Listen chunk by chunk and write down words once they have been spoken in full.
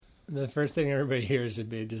The first thing everybody hears would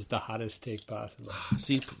be just the hottest take possible.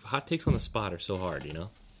 See, hot takes on the spot are so hard, you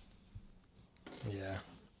know? Yeah.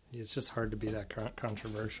 It's just hard to be that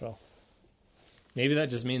controversial. Maybe that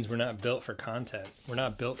just means we're not built for content. We're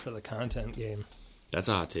not built for the content game. That's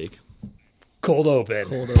a hot take. Cold open.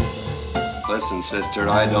 Listen, sister,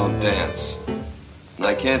 I don't dance. And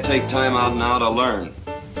I can't take time out now to learn.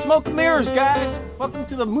 Smoke and mirrors, guys. Welcome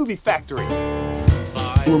to the movie factory.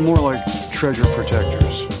 We're more like treasure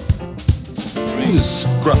protectors. He's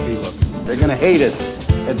scruffy looking. They're gonna hate us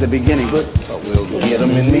at the beginning, but we'll get them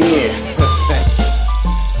in the end.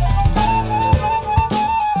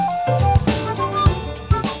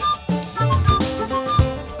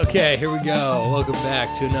 Okay, here we go. Welcome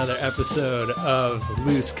back to another episode of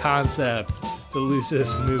Loose Concept, the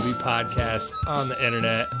loosest movie podcast on the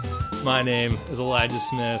internet. My name is Elijah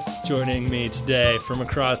Smith. Joining me today from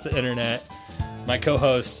across the internet, my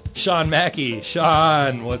co-host, Sean Mackey.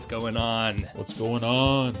 Sean, what's going on? What's going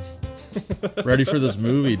on? Ready for this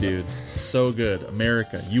movie, dude. So good.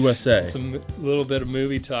 America, USA. Some little bit of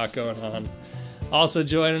movie talk going on. Also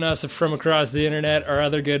joining us from across the internet, our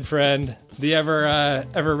other good friend, the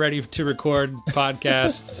ever ready to record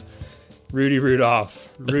podcasts, Rudy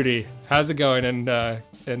Rudolph. Rudy, how's it going in the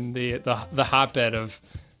hotbed of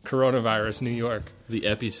coronavirus, New York? The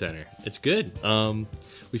epicenter. It's good.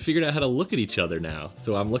 We figured out how to look at each other now.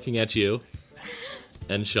 So I'm looking at you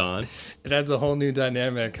and Sean. It adds a whole new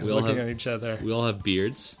dynamic looking at each other. We all have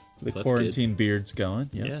beards. The so quarantine beard's going.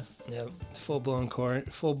 Yeah. Yep. Full-blown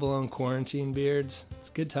quarantine beards. It's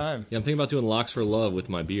a good time. Yeah, I'm thinking about doing locks for love with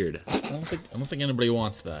my beard. I don't think anybody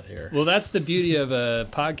wants that here. Well, that's the beauty of a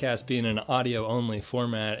podcast being an audio-only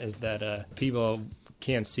format, is that people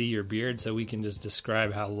can't see your beard, so we can just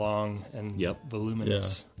describe how long and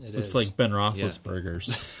voluminous it is. Looks like Ben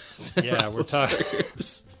Roethlisberger's. Yeah,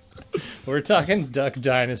 we're talking Duck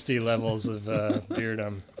Dynasty levels of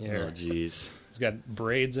beardom here. Oh, jeez. It's got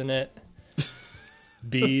braids in it,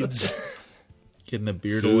 beads, getting the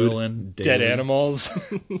beard oil in, daily. Dead animals.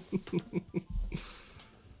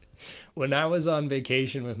 When I was on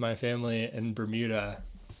vacation with my family in Bermuda,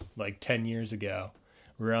 like 10 years ago,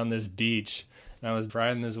 we were on this beach, and I was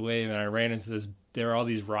riding this wave, and I ran into this. There were all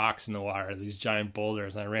these rocks in the water, these giant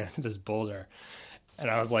boulders, and I ran into this boulder. And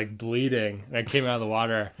I was like bleeding, and I came out of the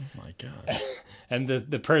water. Oh my gosh. And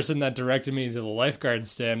the person that directed me to the lifeguard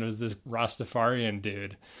stand was this Rastafarian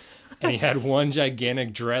dude. And he had one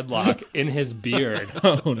gigantic dreadlock in his beard.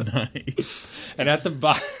 Oh, nice. And at the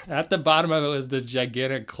bottom of it was this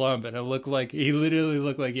gigantic clump, and he literally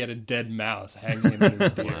looked like he had a dead mouse hanging in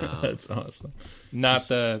his beard. Wow, that's awesome. Not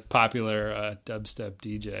the popular dubstep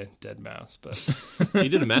DJ Dead Mouse, but He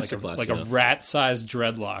did a masterclass. like a rat-sized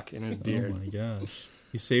dreadlock in his beard. Oh my gosh.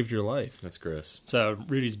 He saved your life. That's gross. So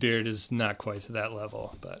Rudy's beard is not quite to that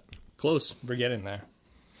level, but Close. we're getting there.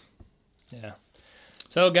 Yeah.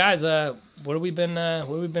 So guys, what have we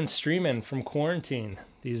been streaming from quarantine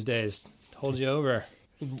these days? Hold you over.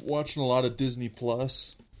 Watching a lot of Disney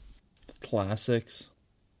Plus classics.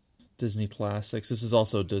 Disney classics. This is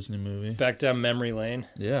also a Disney movie. Back down memory lane.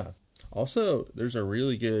 Yeah. Also, there's a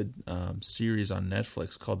really good series on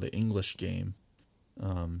Netflix called The English Game.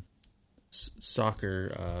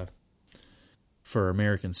 Soccer for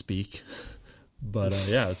American speak. But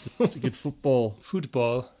yeah, it's a good football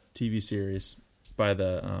TV series by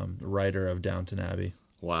the writer of Downton Abbey.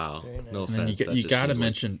 Wow. Nice. No And then offense. you got to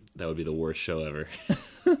mention... that would be the worst show ever.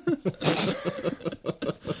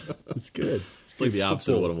 It's good. It's like the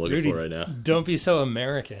opposite of what I'm looking Rudy, for right now. Don't be so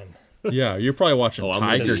American. Yeah, you're probably watching I'm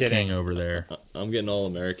Tiger just kidding. King over there. I'm getting all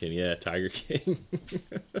American. Yeah, Tiger King.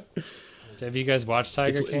 Have you guys watched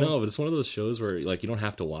Tiger King? No, but it's one of those shows where like you don't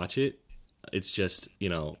have to watch it. It's just,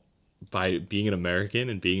 by being an American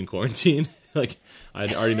and being in quarantine, like I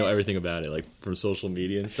already know everything about it, like from social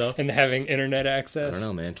media and stuff. And having internet access. I don't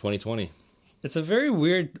know, man. 2020. It's a very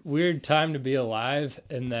weird time to be alive,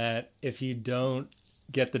 in that if you don't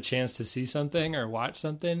get the chance to see something or watch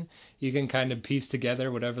something, you can kind of piece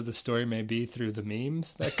together whatever the story may be through the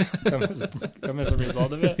memes that come as a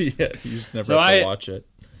result of it. Yeah, you just never have to watch it.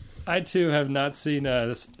 I too have not seen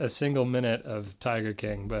a single minute of Tiger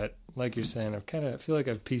King, but like you're saying, I feel like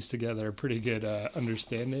I've pieced together a pretty good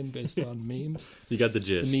understanding based on memes. You got the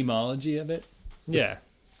gist. The memology of it. Yeah,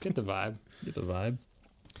 get the vibe. Get the vibe.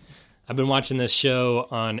 I've been watching this show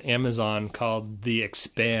on Amazon called The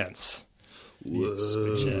Expanse. Whoa.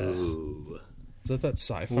 Yes. Is that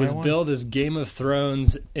sci-fi Was one? billed as Game of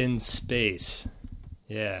Thrones in space.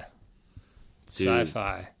 Yeah. Dude,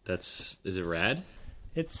 Sci-fi. Is it rad?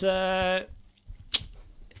 It's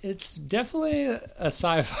definitely a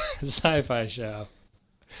sci-fi show.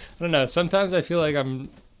 I don't know. Sometimes I feel like I'm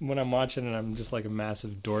when I'm watching it, I'm just like a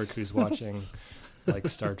massive dork who's watching like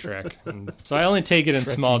Star Trek. And so I only take it in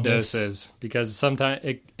small doses because sometimes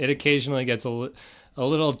it occasionally gets a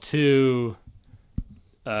little too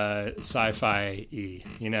sci-fi-y,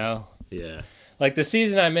 you know? Yeah. Like the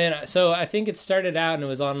season I'm in, so I think it started out and it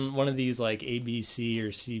was on one of these like ABC or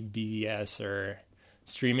CBS or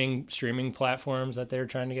streaming platforms that they were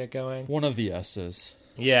trying to get going. One of the S's.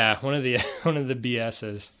 Yeah, one of the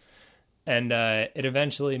BS's. And it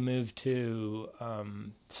eventually moved to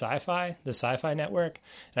Sci-Fi, the Sci-Fi Network.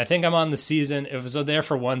 And I think I'm on the season. It was there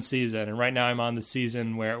for one season, and right now I'm on the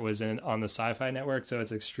season where it was on the Sci-Fi Network. So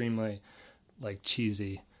it's extremely like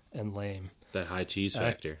cheesy and lame. That high cheese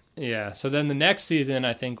factor. Yeah. So then the next season,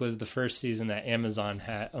 I think, was the first season that Amazon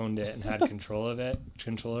had owned it and had control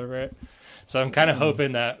over it. So I'm kind of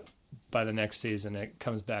hoping that by the next season it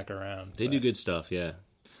comes back around. They do good stuff, yeah.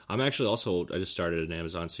 I'm actually also, I just started an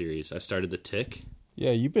Amazon series. I started The Tick.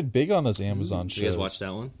 Yeah, you've been big on those Amazon shows. You guys watch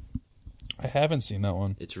that one? I haven't seen that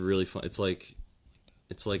one. It's really fun. It's like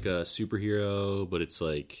a superhero, but it's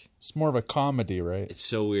like... It's more of a comedy, right? It's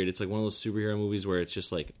so weird. It's like one of those superhero movies where it's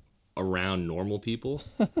just like around normal people.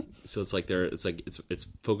 So it's like it's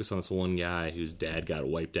focused on this one guy whose dad got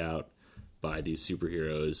wiped out by these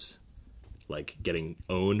superheroes, like getting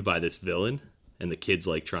owned by this villain, and the kid's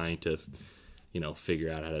like trying to,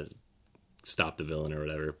 figure out how to stop the villain or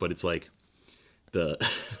whatever. But it's like the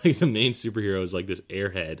main superhero is like this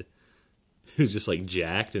airhead who's just like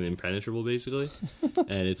jacked and impenetrable basically,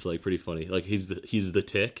 and it's like pretty funny. Like he's the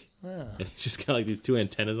Tick, and he's just got like these two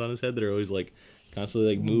antennas on his head that are always like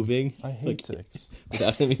constantly like moving. I hate ticks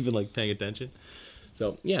without him even like paying attention.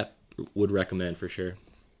 So yeah, would recommend for sure.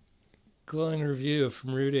 Glowing review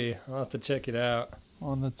from Rudy. I'll have to check it out.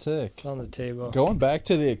 On the Tick. It's on the table. Going back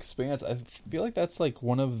to The Expanse, I feel like that's like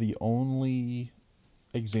one of the only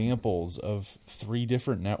examples of 3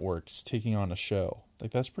 different networks taking on a show. Like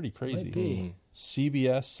that's pretty crazy. Might be.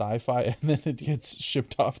 CBS, Sci-Fi, and then it gets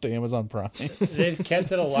shipped off to Amazon Prime. They've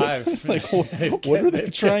kept it alive. Like what are they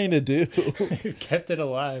trying to do? They've kept it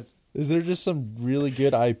alive. Is there just some really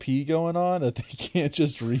good IP going on that they can't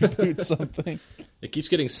just reboot something? It keeps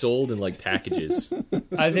getting sold in like packages.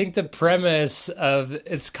 I think the premise of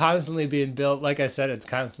it's constantly being built, like I said, it's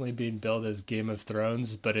constantly being built as Game of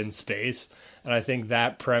Thrones, but in space. And I think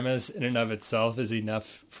that premise in and of itself is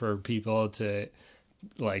enough for people to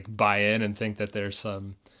like buy in and think that there's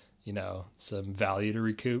some value to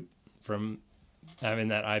recoup from having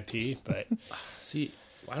that IP. But see,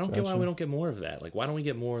 I don't get why we don't get more of that. Like, why don't we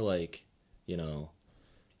get more like,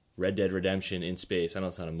 Red Dead Redemption in space? I know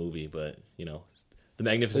it's not a movie, but The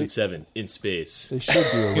Magnificent Seven in space. They should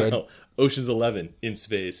do a Ocean's 11 in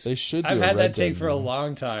space. They should. I've had that take for a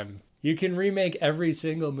long time. You can remake every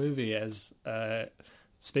single movie as a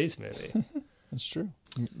space movie. That's true.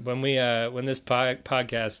 When this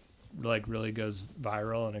podcast like really goes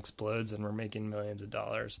viral and explodes, and we're making millions of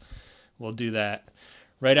dollars, we'll do that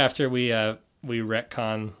right after we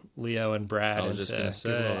retcon Leo and Brad I was just into gonna say,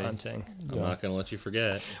 Good Will Hunting. I'm not gonna let you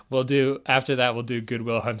forget. We'll do Good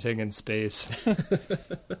Will Hunting in space.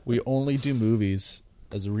 We only do movies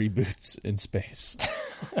as reboots in space.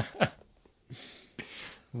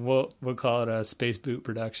 We'll call it Space Boot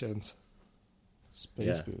Productions.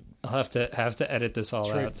 Space Boot. I'll have to edit this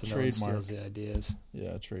all out so no one trademark. steals the ideas.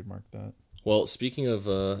 Yeah, trademark that. Well, speaking of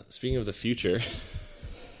the future,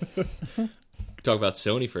 talk about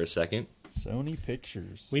Sony for a second. Sony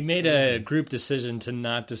Pictures. We made a group decision to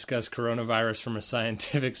not discuss coronavirus from a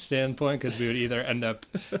scientific standpoint because we would either end up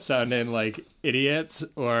sounding like idiots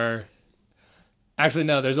or... Actually,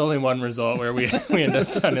 no, there's only one result where we end up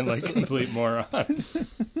sounding like complete morons.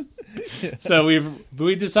 Yeah. So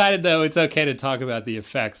we decided, though, it's okay to talk about the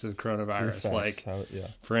effects of coronavirus.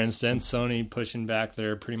 For instance, Sony pushing back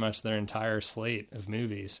pretty much their entire slate of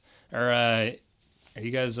movies. Are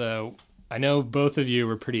you guys... I know both of you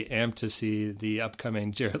were pretty amped to see the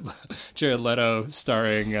upcoming Jared Leto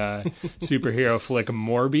starring superhero flick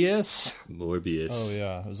Morbius. Morbius. Oh,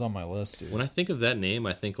 yeah. It was on my list, dude. When I think of that name,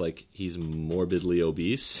 I think like he's morbidly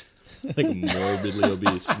obese. Like morbidly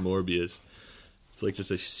obese Morbius. It's like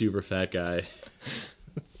just a super fat guy.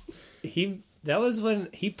 That was when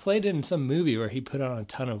he played in some movie where he put on a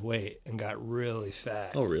ton of weight and got really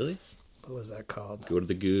fat. Oh, really? What was that called? Go to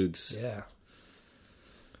the Googs. Yeah.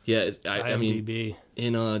 Yeah, I mean,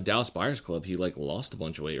 in Dallas Buyers Club, he like lost a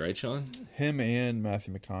bunch of weight, right, Sean? Him and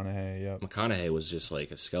Matthew McConaughey. Yep. McConaughey was just like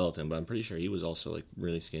a skeleton, but I'm pretty sure he was also like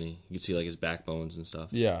really skinny. You could see like his backbones and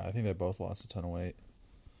stuff. Yeah, I think they both lost a ton of weight.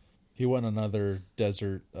 He won another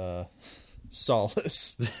desert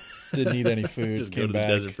solace. Didn't eat any food. Just came go to back.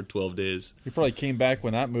 the desert for 12 days. He probably came back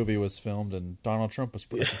when that movie was filmed and Donald Trump was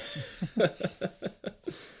president.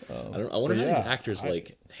 I wonder how these actors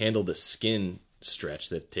handle the skin stretch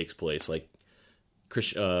that takes place. Like,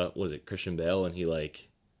 Christian Bale, and he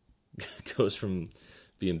goes from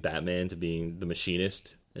being Batman to being the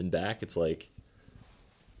Machinist and back. It's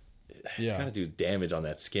it's gotta do damage on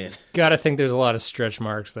that skin. Gotta think there's a lot of stretch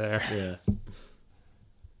marks there. Yeah.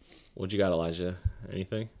 What you got, Elijah?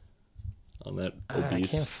 Anything on that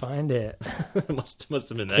obese? I can't find it. must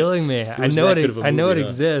have been Killing me. I know it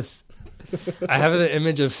exists. I have the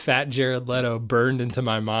image of fat Jared Leto burned into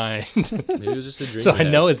my mind. Maybe it was just a dream. So I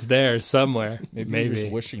know it's there somewhere. Maybe you're just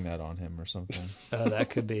wishing that on him or something. Oh, that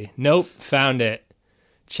could be. Nope, found it.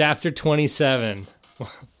 Chapter 27.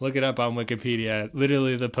 Look it up on Wikipedia.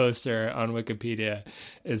 Literally, the poster on Wikipedia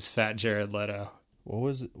is fat Jared Leto. What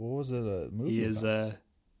was it? A movie?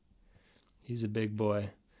 He's a big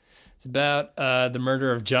boy. It's about the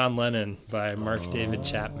murder of John Lennon by Mark David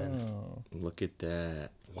Chapman. Look at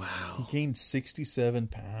that. Wow. He gained 67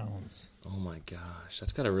 pounds. Oh my gosh.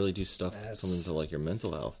 That's got to really do something to your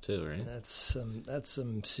mental health too, right? That's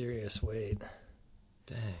some serious weight.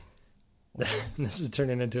 Dang. This is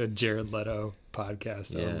turning into a Jared Leto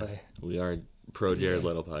podcast only. We are pro Jared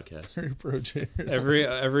Leto podcast. Very pro Jared.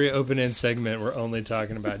 Every open-end segment, we're only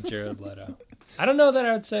talking about Jared Leto. I don't know that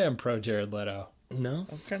I would say I'm pro Jared Leto. No,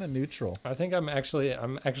 I'm kind of neutral. I think I'm actually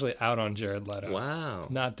out on Jared Leto. Wow,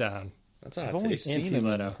 not down. That's I've only seen him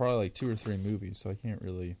in probably 2 or 3 movies, so I can't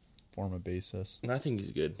really form a basis. I think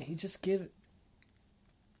he's good. He just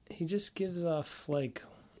gives off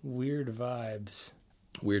weird vibes.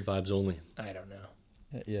 Weird vibes only. I don't know.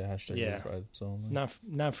 Yeah, hashtag weird vibes only.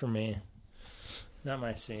 Not for me. Not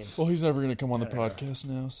my scene. Well, he's never going to come on the podcast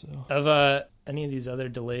now, so. Of any of these other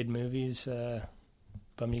delayed movies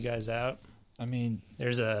bum you guys out? I mean,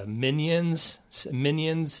 there's a Minions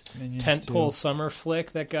tentpole summer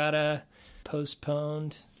flick that got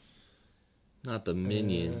postponed. Not the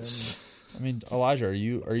Minions. I mean, Elijah, are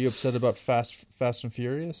you upset about Fast and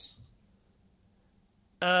Furious?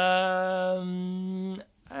 I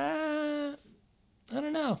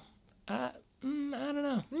don't know. I don't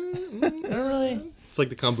know. I don't really. It's like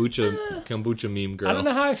the kombucha meme girl. I don't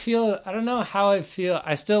know how I feel.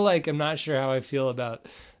 I still I'm not sure how I feel about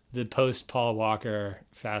the post Paul Walker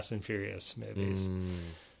Fast and Furious movies.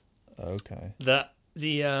 Okay. The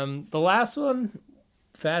last one,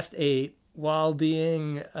 Fast 8, while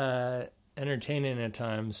being entertaining at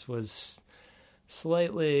times, was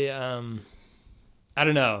slightly I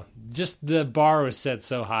don't know. Just the bar was set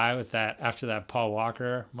so high with that after that Paul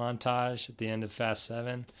Walker montage at the end of Fast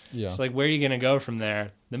 7. Yeah. It's where are you going to go from there?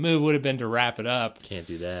 The move would have been to wrap it up. Can't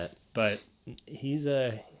do that. But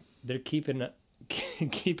they're keeping on.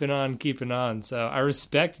 So I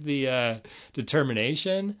respect the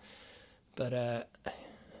determination, but I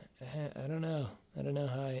don't know. I don't know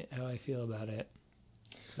how I feel about it.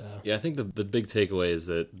 So. Yeah, I think the big takeaway is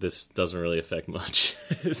that this doesn't really affect much.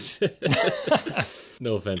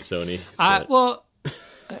 No offense, Sony. A lot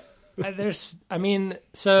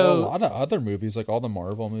of other movies, like all the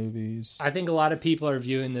Marvel movies. I think a lot of people are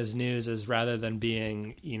viewing this news as rather than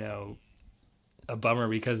being, a bummer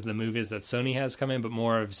because of the movies that Sony has coming, but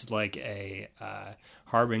more of a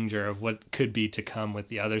harbinger of what could be to come with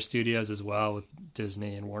the other studios as well, with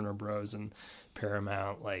Disney and Warner Bros. And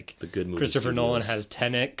Paramount. The good movie Christopher studios. Nolan has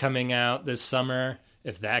Tenet coming out this summer.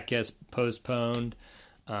 If that gets postponed,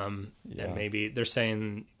 and maybe they're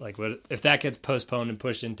saying what if that gets postponed and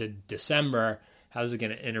pushed into December? How's it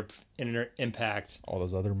going to impact all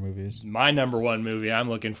those other movies? My number one movie I'm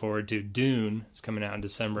looking forward to, Dune, is coming out in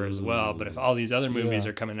December as well. But if all these other movies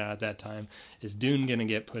are coming out at that time, is Dune going to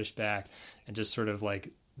get pushed back? And just sort of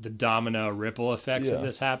the domino ripple effects of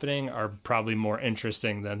this happening are probably more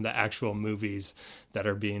interesting than the actual movies that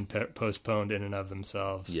are being postponed in and of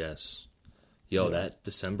themselves. Yes. That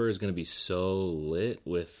December is going to be so lit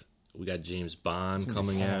we got James Bond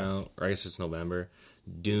coming out, or I guess it's November.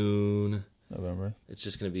 Dune. November. It's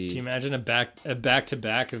just going to be... Can you imagine a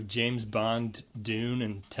back-to-back of James Bond, Dune,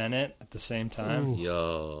 and Tenet at the same time? Ooh.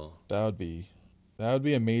 Yo. That would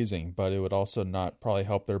be amazing, but it would also not probably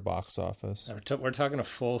help their box office. We're talking a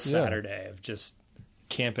full Saturday of just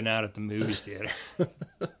camping out at the movie theater.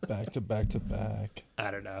 Back to back to back.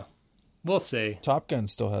 I don't know. We'll see. Top Gun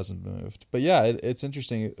still hasn't moved. But yeah, it's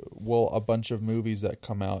interesting. Will a bunch of movies that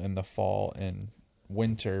come out in the fall and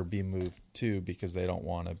winter be moved too because they don't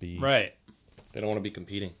want to be... Right. They don't want to be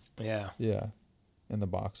competing. Yeah. Yeah. In the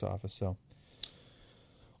box office, so...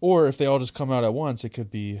 Or if they all just come out at once, it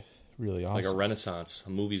could be... really awesome. Like a renaissance, a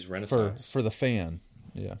movie's renaissance. For the fan,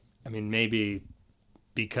 yeah. I mean, maybe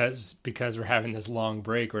because we're having this long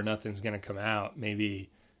break where nothing's going to come out,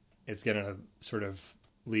 maybe it's going to sort of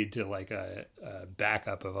lead to like a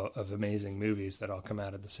backup of amazing movies that all come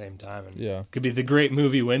out at the same time. And could be the great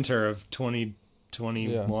movie winter of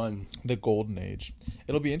 2021. The golden age.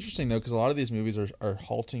 It'll be interesting, though, because a lot of these movies are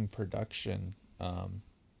halting production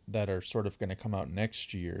that are sort of going to come out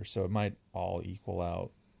next year. So it might all equal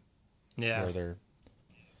out. Yeah. Where they're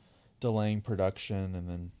delaying production and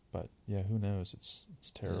then... But, yeah, who knows?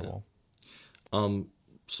 It's terrible. Yeah.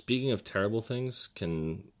 Speaking of terrible things,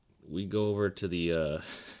 can we go over to the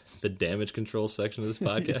damage control section of this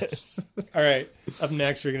podcast? All right. Up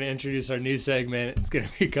next, we're going to introduce our new segment. It's going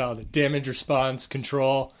to be called Damage Response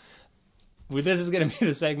Control. This is going to be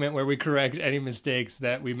the segment where we correct any mistakes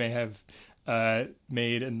that we may have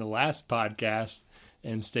made in the last podcast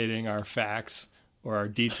in stating our facts or our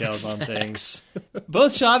details on things.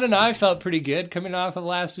 Both Sean and I felt pretty good coming off of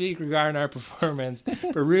last week regarding our performance.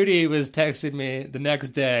 But Rudy was texting me the next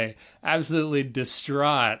day, absolutely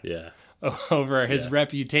distraught over his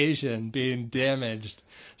reputation being damaged.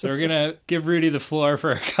 So we're going to give Rudy the floor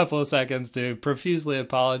for a couple of seconds to profusely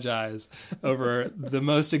apologize over the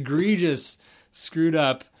most egregious, screwed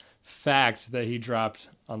up fact that he dropped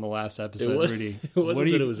on the last episode. Rudy, what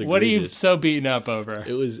are you so beaten up over?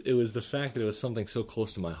 It was the fact that it was something so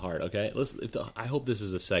close to my heart. Okay, I hope this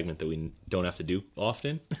is a segment that we don't have to do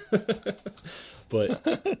often. But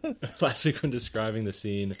last week when describing the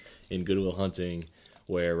scene in Good Will Hunting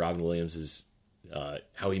where Robin Williams is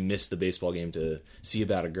how he missed the baseball game to see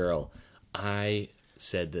about a girl, I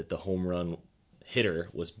said that the home run hitter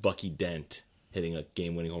was Bucky Dent hitting a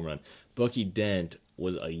game-winning home run. Bucky Dent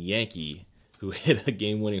was a Yankee who hit a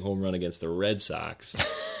game-winning home run against the Red Sox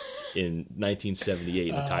in 1978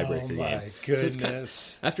 in a tiebreaker game. Oh, my goodness. So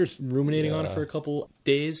it's after ruminating on it for a couple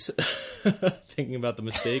days, thinking about the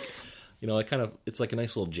mistake, it's like a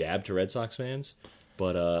nice little jab to Red Sox fans,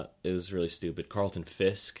 but it was really stupid. Carlton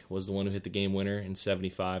Fisk was the one who hit the game winner in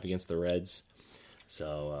 75 against the Reds.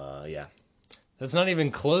 So, yeah. That's not even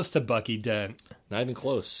close to Bucky Dent. Not even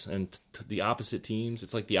close. And the opposite teams,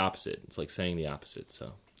 it's like the opposite. It's like saying the opposite.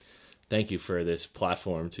 So thank you for this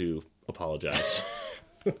platform to apologize.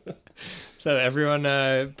 So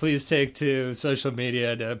everyone, please take to social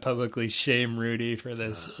media to publicly shame Rudy for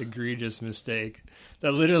this egregious mistake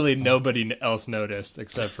that literally nobody else noticed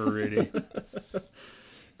except for Rudy.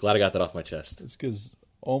 Glad I got that off my chest. It's because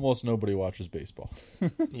almost nobody watches baseball.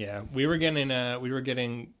 Yeah, we were gonna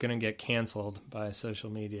get canceled by social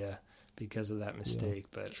media because of that mistake.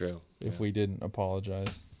 But true. If we didn't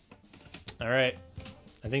apologize. All right,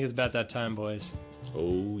 I think it's about that time, boys.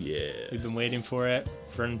 Oh yeah, we've been waiting for it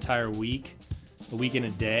for an entire week, a week and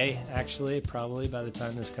a day, actually, probably by the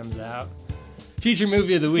time this comes out. Future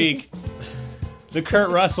movie of the week, the Kurt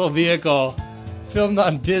Russell vehicle, filmed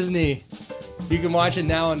on Disney. You can watch it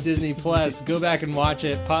now on Disney Plus. Go back and watch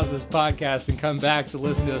it. Pause this podcast and come back to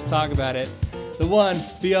listen to us talk about it. The one,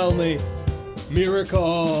 the only,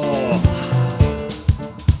 Miracle.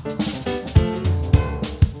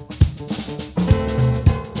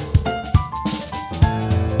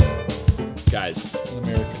 Guys,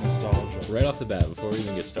 American nostalgia. Right off the bat, before we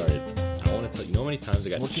even get started, I want to tell you, how many times I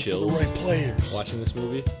got chills watching this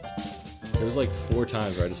movie? There was like 4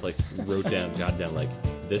 times where I just like wrote down,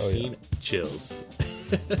 this scene, chills.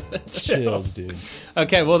 Chills, dude.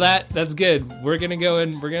 Okay, well that's good. We're gonna go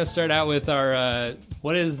and we're gonna start out with our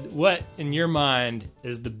what in your mind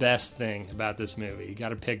is the best thing about this movie? You got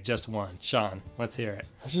to pick just one. Sean, let's hear it.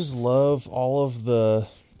 I just love all of the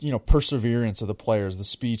perseverance of the players, the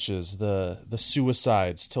speeches, the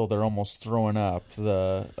suicides till they're almost throwing up,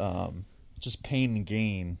 the just pain and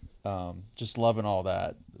gain. Just loving all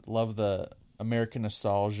that. Love the American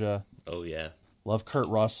nostalgia. Oh yeah. Love Kurt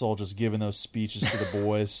Russell just giving those speeches to the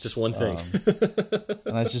boys. Just one thing.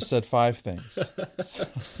 And I just said 5 things. That's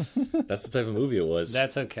the type of movie it was.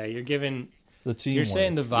 That's okay. You're giving the team. You're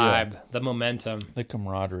saying the vibe, the momentum, the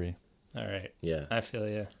camaraderie. All right. Yeah. I feel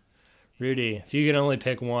you. Rudy, if you could only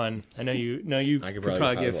pick one, I know you. No, you I could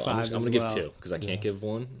probably give 5. I'm gonna give 2 because I can't give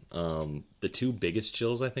one. The 2 biggest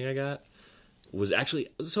chills I think I got was actually,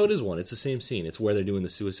 so it is one. It's the same scene. It's where they're doing the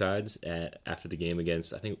suicides after the game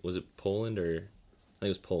against, I think, was it Poland or, I think it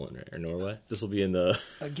was Poland, right? Or Norway. This will be in the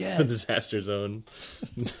disaster zone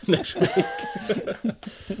next week.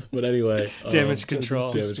 But anyway. Damage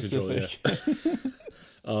control. Damage control, yeah.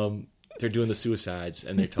 They're doing the suicides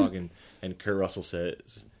and they're talking, and Kurt Russell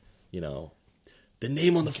says, the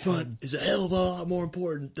name on the front is a hell of a lot more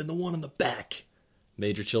important than the one on the back.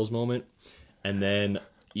 Major chills moment. And then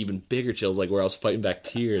even bigger chills, like where I was fighting back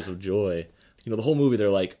tears of joy the whole movie they're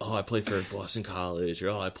like, oh, I play for Boston College, or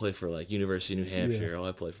oh, I play for like University of New Hampshire, oh,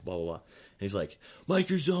 I play for blah blah blah. And he's like, Mike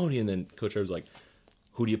Erzoni, and then Coach Herb's like,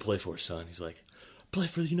 who do you play for, son? He's like, I play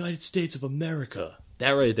for the United States of America.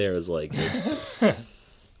 That right there is like, I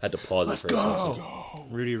had to pause it for a second.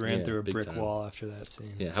 Rudy ran Yeah, through a big brick time. wall after that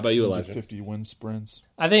scene. Yeah, how about you, Elijah? 50 win sprints.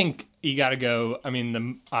 I think you got to go. I mean,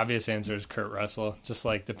 the obvious answer is Kurt Russell. Just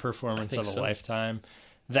like the performance of a lifetime.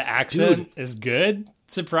 The accent is good.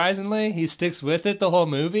 Surprisingly, he sticks with it the whole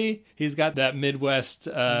movie. He's got that Midwest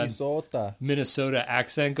Minnesota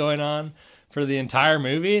accent going on for the entire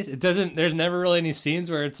movie. It doesn't. There's never really any scenes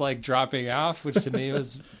where it's like dropping off, which to me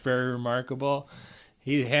was very remarkable.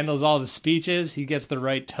 He handles all the speeches. He gets the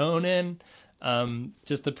right tone in.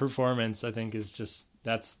 Just the performance, I think, is just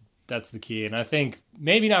that's the key. And I think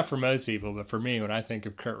maybe not for most people, but for me, when I think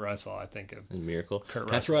of Kurt Russell, I think of Miracle. Kurt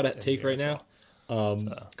Can I Russell throw out a in take right now?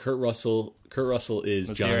 Miracle. Kurt Russell is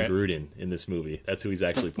Let's John hear it. Gruden in this movie. That's who he's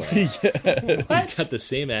actually playing. He's got the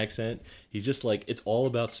same accent. He's just like, it's all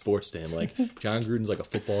about sports to him. Like John Gruden's like a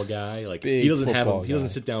football guy. Like Big he doesn't football he doesn't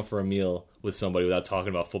guy. sit down for a meal with somebody without talking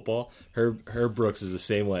about football. Herb Brooks is the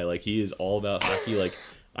same way. Like he is all about hockey. Like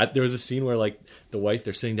there was a scene where like the wife,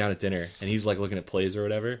 they're sitting down at dinner and he's like looking at plays or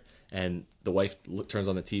whatever, and the wife turns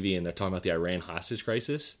on the TV and they're talking about the Iran hostage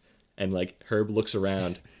crisis. And like Herb looks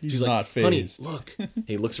around, He's she's not like, "Honey, fazed." look." And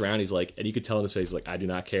he looks around, he's like, and you could tell in his face, like, I do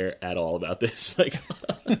not care at all about this. Like,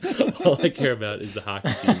 all I care about is the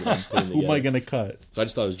hockey team that I'm putting together. Who am I going to cut? So I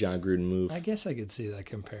just thought it was a John Gruden move. I guess I could see that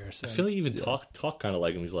comparison. I feel like he even talk kind of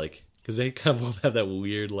like him. He's like, because they kind of both have that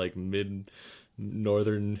weird like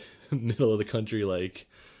northern middle of the country, like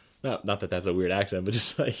not that that's a weird accent, but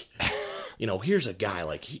just like, here's a guy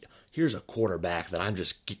like here's a quarterback that I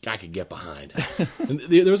could get behind. And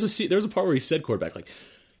there was a part where he said quarterback, like,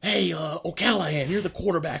 hey, O'Callahan, you're the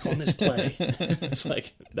quarterback on this play. It's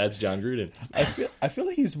like, that's John Gruden. I feel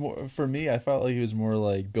like he's more, for me, I felt like he was more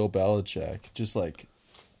like Bill Belichick, just like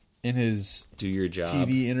in his Do your job.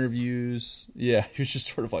 TV interviews. Yeah, he was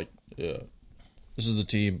just sort of like, yeah, this is the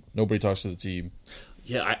team. Nobody talks to the team.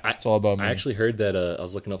 Yeah, It's all about me. I actually heard that I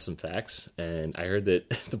was looking up some facts, and I heard that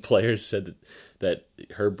the players said that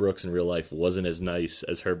Herb Brooks in real life wasn't as nice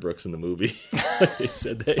as Herb Brooks in the movie. They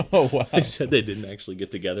said they said they didn't actually get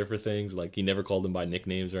together for things. Like he never called them by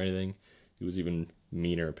nicknames or anything. He was even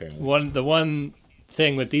meaner apparently. The one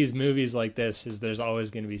thing with these movies like this is there's always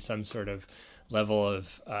going to be some sort of level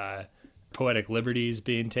of poetic liberties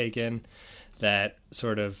being taken that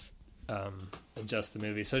sort of adjust the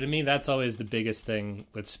movie. So to me, that's always the biggest thing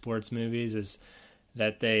with sports movies is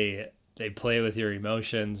that they play with your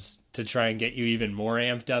emotions to try and get you even more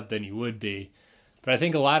amped up than you would be. But I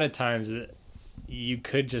think a lot of times that you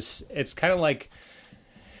could just, it's kind of like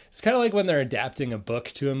when they're adapting a book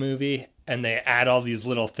to a movie and they add all these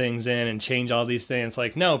little things in and change all these things. It's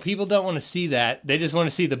like, no, people don't want to see that. They just want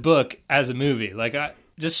to see the book as a movie. Like,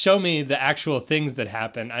 just show me the actual things that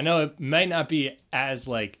happen. I know it might not be as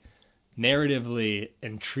like narratively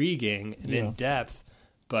intriguing and in depth,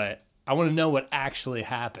 but I want to know what actually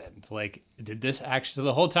happened. Like, did this actually? So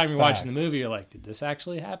the whole time you're watching the movie, you're like, did this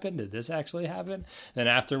actually happen? Did this actually happen? Then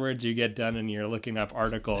afterwards, you get done and you're looking up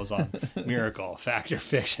articles on Miracle, Fact or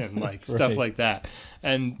Fiction, like stuff like that.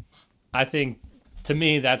 And I think, to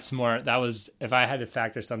me, that was, if I had to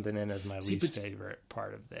factor something in as my least favorite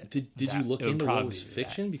part of it. Did you look into what was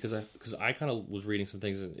fiction? Because I kind of was reading some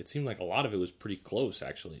things and it seemed like a lot of it was pretty close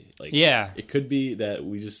actually. Like, yeah, it could be that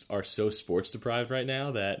we just are so sports deprived right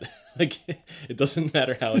now that like it doesn't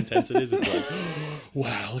matter how intense it is. It's like,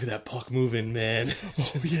 wow, look at that puck moving, man.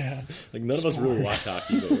 Yeah, like none of us really watch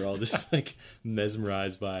hockey, but we're all just like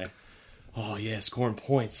mesmerized by. Oh yeah, scoring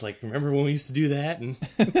points. Like, remember when we used to do that? And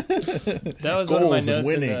that was one of my notes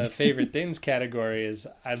in the favorite things category. Is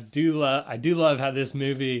I do love how this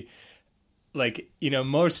movie, like,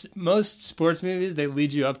 most sports movies, they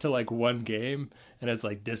lead you up to like one game, and it's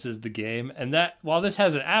like, this is the game. And that, while this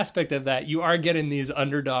has an aspect of that, you are getting these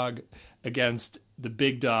underdog against the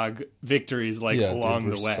big dog victories along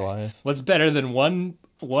the way. Goliath. What's better than one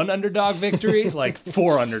underdog victory? Like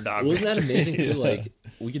 4 underdog. Well, isn't that amazing too? victories. Like,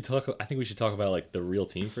 I think we should talk about like the real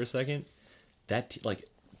team for a second. That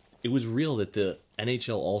it was real that the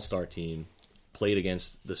NHL All-Star team played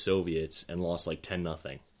against the Soviets and lost like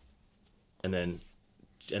 10-0, and then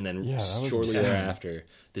shortly thereafter,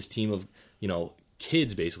 this team of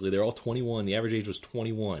kids, basically they're all 21. The average age was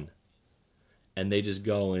 21, and they just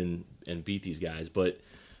go and beat these guys. But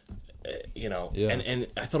and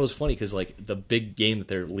I thought it was funny because like the big game that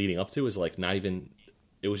they're leading up to is like not even.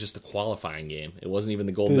 It was just the qualifying game. It wasn't even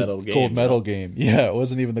the gold medal game. Yeah, it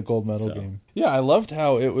wasn't even the gold medal game. Yeah, I loved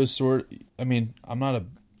how it was I mean, I'm not a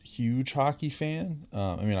huge hockey fan.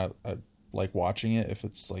 I mean, I like watching it if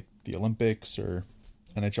it's like the Olympics or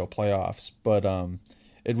NHL playoffs, but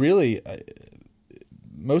it really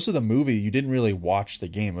most of the movie you didn't really watch the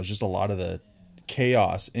game. It was just a lot of the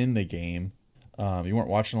chaos in the game. You weren't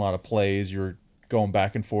watching a lot of plays. You were going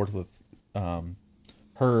back and forth with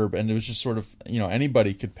Herb, and it was just sort of,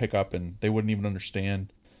 anybody could pick up and they wouldn't even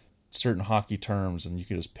understand certain hockey terms, and you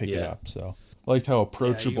could just pick it up. So I liked how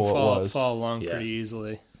approachable you it was. Fall along pretty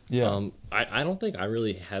easily. Yeah. I don't think I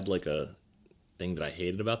really had like a thing that I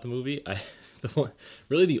hated about the movie.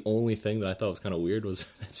 Really the only thing that I thought was kind of weird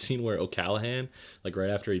was that scene where O'Callahan, like right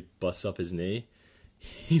after he busts up his knee,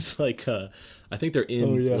 he's like, I think they're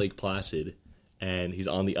in Lake Placid, and he's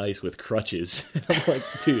on the ice with crutches. And I'm like,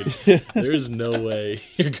 dude, there's no way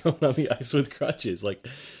you're going on the ice with crutches. Like,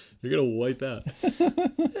 you're going to wipe out.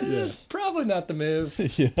 It's probably not the move.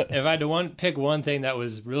 If I had to pick one thing that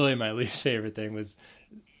was really my least favorite thing was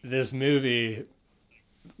this movie,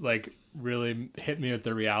 like, really hit me with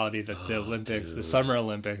the reality that the Olympics, the Summer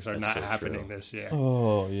Olympics, are not happening this year.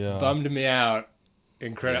 Oh, yeah. Bummed me out.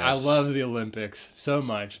 Incredible. Yes. I love the Olympics so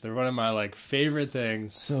much. They're one of my like favorite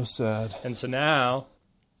things. So sad. And so now,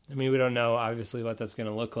 I mean, we don't know obviously what that's going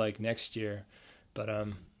to look like next year, but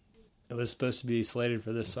it was supposed to be slated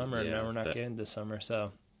for this summer, and now we're not getting this summer.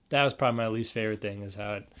 So that was probably my least favorite thing, is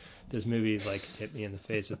how this movie like hit me in the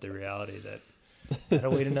face with the reality that I gotta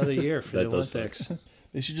wait another year for the Olympics.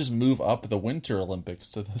 They should just move up the Winter Olympics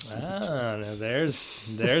to this. No,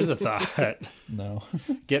 there's a thought. No.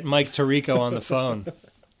 Get Mike Tirico on the phone.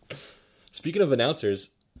 Speaking of announcers,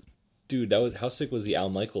 dude, how sick was the Al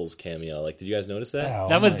Michaels cameo? Like, did you guys notice that?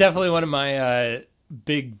 That was definitely one of my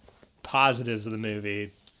big positives of the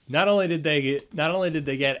movie. Not only did they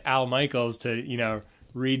get Al Michaels to,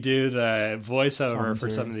 redo the voiceover for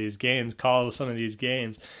some of these games, call some of these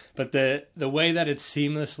games, but the way that it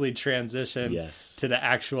seamlessly transitioned to the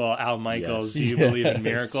actual Al Michaels "Do you believe in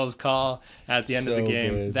miracles" call at the end of the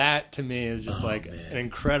game, good. That to me is just an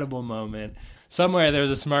incredible moment. Somewhere there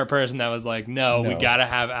was a smart person that was like, no, we gotta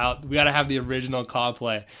have the original call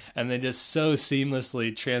play, and they just so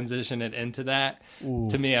seamlessly transition it into that. Ooh.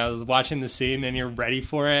 To me, I was watching the scene and you're ready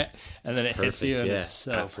for it, and then it hits you, and it's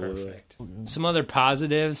so perfect. Some other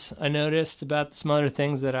positives I noticed about some other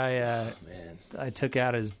things that I took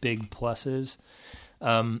out as big pluses.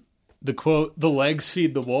 The quote, "The legs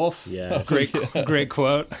feed the wolf." Yes. Great quote.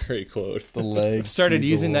 Great quote. The legs. Started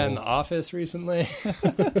using that in the office recently.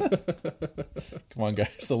 Come on,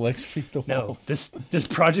 guys. The legs feed the wolf. No, this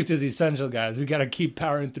project is essential, guys. We got to keep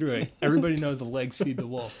powering through it. Everybody knows the legs feed the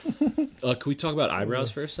wolf. Can we talk about eyebrows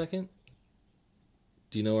for a second?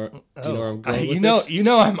 Do you know where I'm going with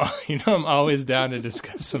this? I'm always down to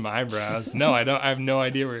discuss some eyebrows. No, I don't. I have no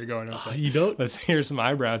idea where you're going with that. You don't? Let's hear some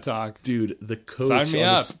eyebrow talk. Dude, the coach Sign me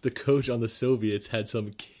up. The coach on the Soviets had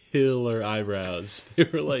some killer eyebrows. They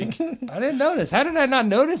were like, I didn't notice. How did I not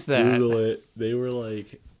notice that? Google it. They were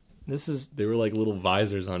like little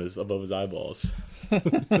visors above his eyeballs.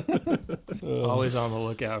 Always on the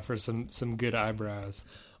lookout for some good eyebrows.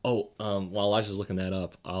 Oh, while Elijah's looking that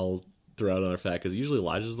up, I'll throw out another fact, because usually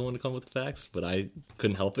Elijah's the one to come with the facts, but I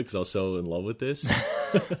couldn't help it because I was so in love with this.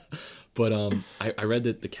 But I read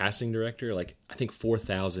that the casting director, like, I think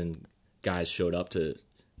 4,000 guys showed up to,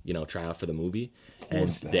 try out for the movie, and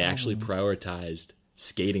they actually prioritized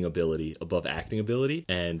skating ability above acting ability,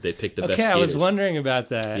 and they picked the best skaters. Okay, I was wondering about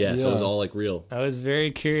that. Yeah, so it was all like real. I was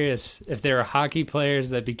very curious if there were hockey players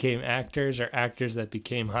that became actors or actors that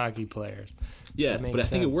became hocky players. Yeah, but I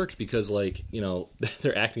think it worked because, like,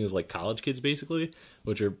 they're acting as like college kids basically,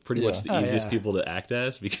 which are pretty much the easiest people to act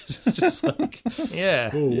as, because it's just like, yeah,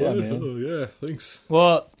 man. Oh yeah, thanks.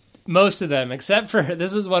 Well, most of them, except for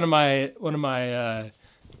this is one of my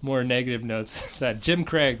more negative notes, is that Jim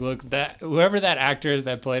Craig, whoever that actor is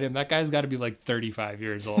that played him, that guy's got to be like 35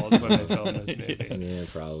 years old when they filmed this movie. Yeah,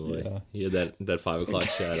 probably. Yeah. He had that 5 o'clock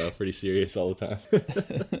shadow, pretty serious all the time.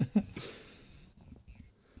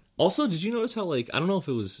 Also, did you notice how, like, I don't know if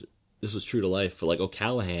this was true to life, but like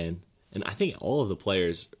O'Callahan, and I think all of the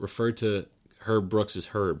players referred to Herb Brooks as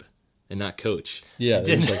Herb and not Coach. Yeah,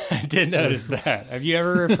 I did notice that. Have you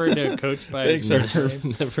ever referred to a coach by his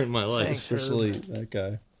name? Never in my life. Thanks, especially that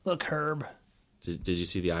guy. Look, Herb. Did you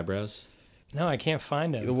see the eyebrows? No, I can't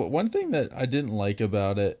find him. One thing that I didn't like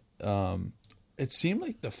about it, it seemed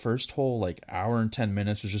like the first whole like hour and 10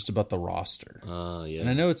 minutes was just about the roster. Yeah. And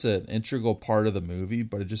I know it's an integral part of the movie,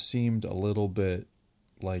 but it just seemed a little bit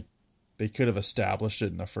like they could have established it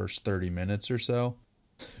in the first 30 minutes or so,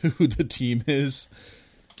 who the team is.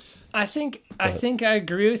 I think I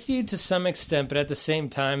agree with you to some extent, but at the same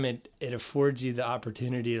time, it affords you the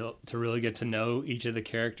opportunity to really get to know each of the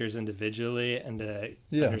characters individually and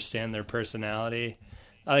to understand their personality.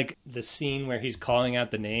 Like the scene where he's calling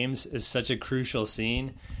out the names is such a crucial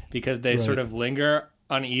scene because they sort of linger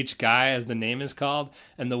on each guy as the name is called,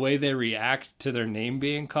 and the way they react to their name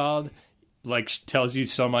being called, like, tells you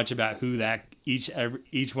so much about who that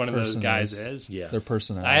each one of those guys is. Yeah, their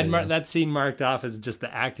personality. I had that scene marked off as just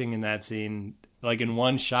the acting in that scene. Like in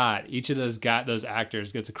one shot, each of those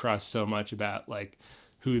actors gets across so much about like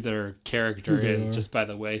who their character is just by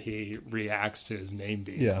the way he reacts to his name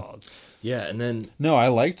being called. Yeah, and then No, I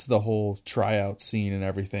liked the whole tryout scene and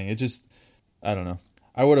everything. It just, I don't know.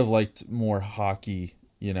 I would have liked more hockey,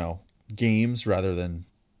 games rather than,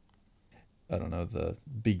 I don't know, the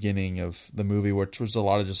beginning of the movie, which was a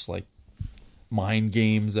lot of just like mind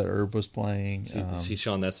games that Herb was playing. see,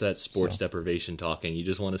 Sean, that's that sports deprivation talking. You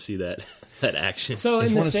just want to see that action. So I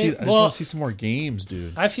in just the want to see some more games,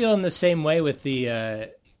 dude. I feel in the same way with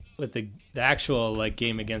the actual like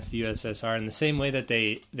game against the USSR, in the same way that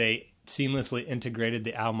they seamlessly integrated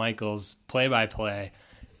the Al Michaels play-by-play.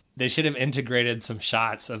 They should have integrated some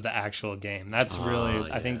shots of the actual game. That's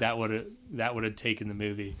I think that would have taken the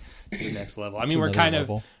movie to the next level. I mean, we're kind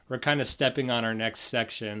of stepping on our next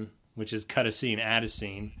section, which is cut a scene, add a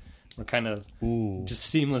scene. We're kind of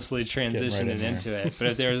just seamlessly transitioning into it. But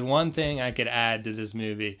if there was one thing I could add to this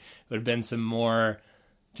movie, it would have been some more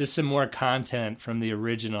content from the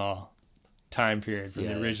original time period, from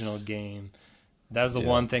the original game. That was the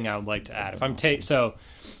one thing I would like to add. If I'm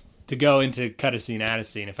to go into cut a scene, add a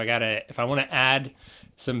scene. If I want to add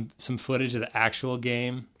some footage of the actual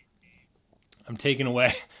game, I'm taking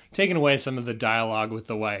away some of the dialogue with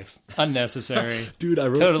the wife. Unnecessary. Dude,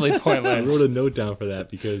 totally pointless. I wrote a note down for that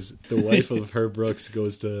because the wife of Herb Brooks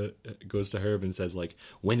goes to Herb and says, like,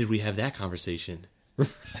 when did we have that conversation?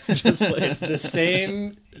 Just like, it's the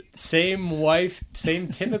same wife, same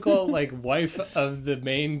typical like wife of the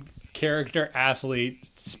main character athlete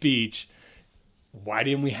speech. Why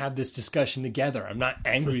didn't we have this discussion together? I'm not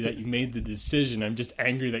angry that you made the decision. I'm just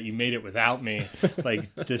angry that you made it without me.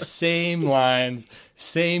 Like the same lines,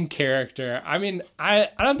 same character. I mean, I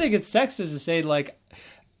don't think it's sexist to say like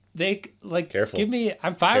they like Careful. give me.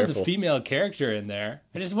 I'm fine with Careful. the female character in there.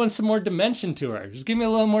 I just want some more dimension to her. Just give me a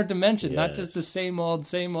little more dimension, not just the same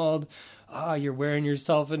old. Oh, you're wearing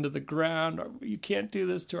yourself into the ground. Or you can't do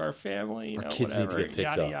this to our family. Our kids need to whatever. get picked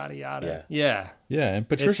yada, up. Yada yada. Yeah. Yeah, and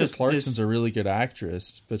Patricia just Clarkson's a really good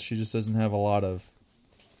actress, but she just doesn't have a lot of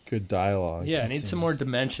good dialogue. Yeah, I need some more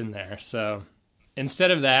dimension there. So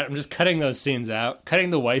instead of that, I'm just cutting those scenes out,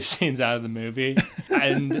 cutting the wife scenes out of the movie,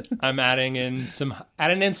 and I'm adding in some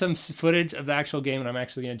footage of the actual game, and I'm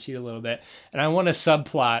actually going to cheat a little bit. And I want a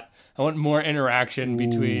subplot. I want more interaction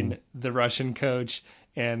between the Russian coach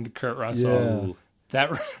and Kurt Russell. Yeah.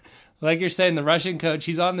 That, like you're saying, the Russian coach,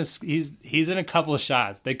 he's on this. He's in a couple of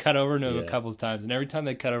shots. They cut over to him a couple of times, and every time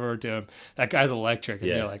they cut over to him, that guy's electric. And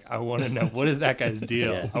you're like, I want to know, what is that guy's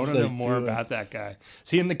deal? I want to know more about that guy. Is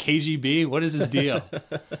he in the KGB? What is his deal?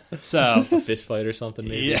 So fist fight or something,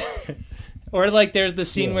 maybe. Yeah. Or like there's the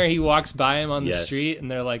scene where he walks by him on the street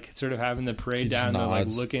and they're like sort of having the parade down, they're like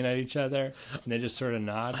looking at each other and they just sort of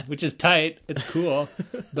nod, which is tight. It's cool.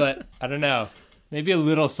 But I don't know. Maybe a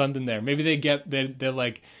little something there. Maybe they're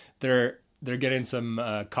getting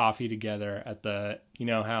some coffee together at the, you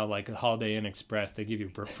know how like Holiday Inn Express, they give you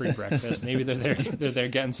free breakfast. Maybe they're there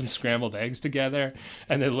getting some scrambled eggs together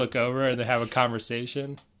and they look over and they have a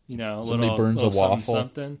conversation. You know, somebody burns a waffle.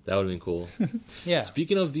 Something. That would have been cool. Yeah.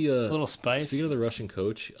 Speaking of the a little spice. Speaking of the Russian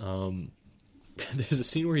coach, there's a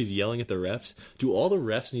scene where he's yelling at the refs. Do all the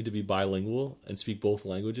refs need to be bilingual and speak both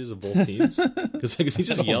languages of both teams? Because like if he's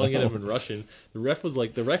just yelling at him in Russian, the ref looked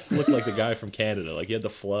like the guy from Canada. Like he had the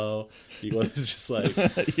flow. He was just like, all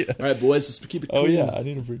right, boys, just keep it cool. Oh yeah, I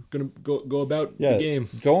need to gonna go about the game.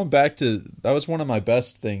 Going back to that was one of my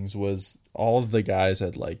best things was all of the guys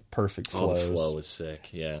had like perfect flows. Oh, the flow was sick.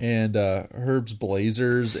 Yeah, and Herb's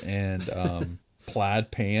blazers and plaid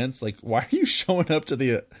pants. Like, why are you showing up to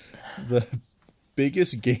the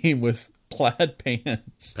biggest game with plaid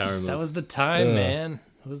pants? Power move. That was the time, man.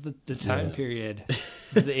 That was the time period.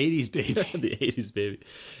 It was the 80s, baby. The 80s, baby.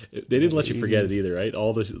 They didn't let you forget it either, right?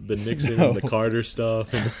 All the Nixon and the Carter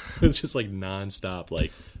stuff. And it was just like nonstop,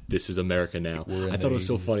 like, this is America now. I thought it was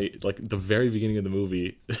so funny. Like, the very beginning of the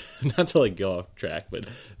movie, not to like go off track, but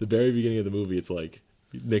the very beginning of the movie, it's like,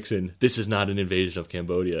 Nixon, this is not an invasion of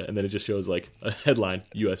Cambodia. And then it just shows like a headline,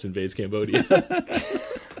 U.S. invades Cambodia.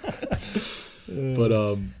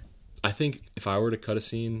 But I think if I were to cut a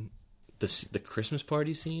scene, the Christmas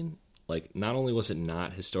party scene, like, not only was it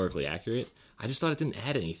not historically accurate, I just thought it didn't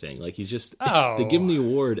add anything. Like, he's just, Oh. they give him the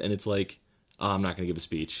award, and it's like, oh, I'm not going to give a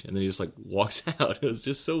speech. And then he just, like, walks out. It was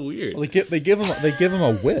just so weird. They give him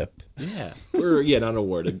a whip. Yeah. Or, yeah, not an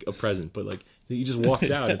award, a present, but, like, he just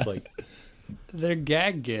walks out. It's like, They're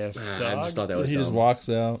gag gifts, dog. I just thought that was He dumb. just walks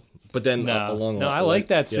out. But then No, I like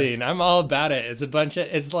that scene. I'm all about it. It's a bunch of.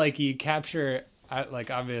 It's like you capture.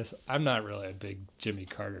 I'm not really a big Jimmy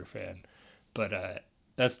Carter fan, but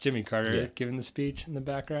that's Jimmy Carter giving the speech in the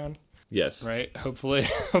background, Yes. right? Hopefully,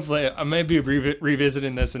 I may be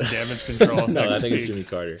revisiting this in Damage Control. No, I next think it's week. Jimmy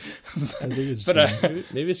Carter. I think it's But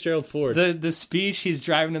Maybe it's Gerald Ford. the speech, he's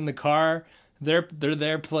driving in the car. They're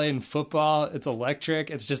there playing football. It's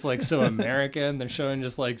electric. It's just like so American. They're showing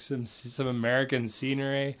just like some American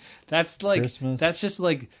scenery. That's like Christmas. that's just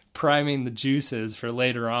like priming the juices for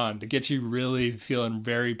later on to get you really feeling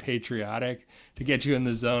very patriotic, to get you in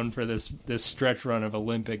the zone for this stretch run of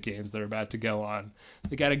Olympic Games that are about to go on.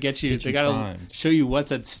 They got to get you. They got to primed. show you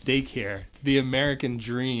what's at stake here. It's the American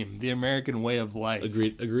dream, the American way of life.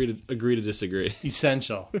 Agree to disagree.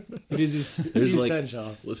 Essential. It is There's essential.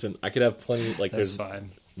 like, listen, I could have plenty, like, That's there's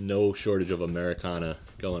fine. no shortage of Americana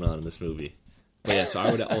going on in this movie. But yeah, so I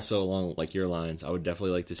would also, along like your lines, I would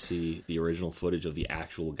definitely like to see the original footage of the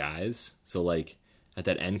actual guys. So like at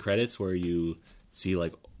that end credits where you see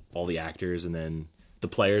like all the actors and then the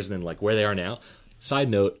players and then like where they are now. Side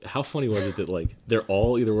note, how funny was it that like they're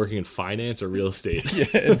all either working in finance or real estate?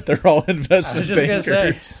 Yeah, they're all investment I was just gonna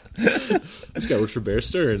bankers. say. This guy works for Bear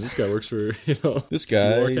Stearns. This guy works for, This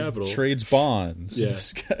More guy Capital. trades bonds. Yeah.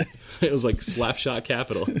 This guy. It was like Slapshot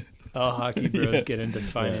Capital. All hockey bros get into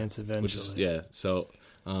finance eventually. Which is, yeah, so,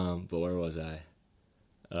 but where was I?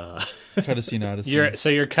 Try to see now to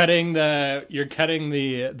see. You're cutting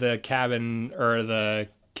the cabin or the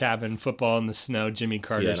cabin football in the snow Jimmy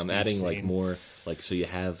Carter. Yeah, and I'm adding scene. like more, like, so you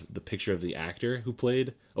have the picture of the actor who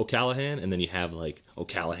played O'Callahan, and then you have like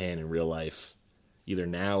O'Callahan in real life, either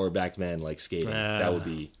now or back then, like skating. I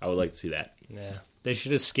would like to see that. Yeah. They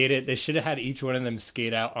should have skated. They should have had each one of them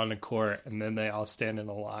skate out on the court, and then they all stand in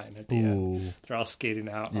a line at the end. They're all skating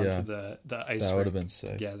out Yeah. onto the ice That would rink have been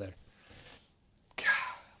sick. together. God,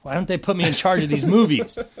 why don't they put me in charge of these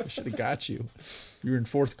movies? I should have got you. You were in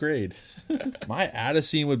 4th grade. My add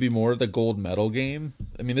scene would be more the gold medal game.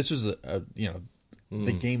 I mean, this was the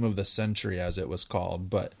game of the century, as it was called.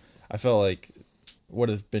 But I felt like would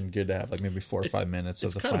have been good to have like maybe 4 or 5 minutes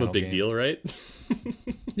of the It's final kind of a big game. deal, right?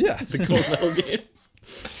 Yeah, The gold medal game.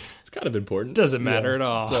 It's kind of important. Doesn't matter at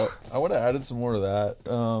all. So I would have added some more of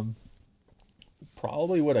that.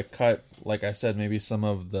 Probably would have cut, like I said, maybe some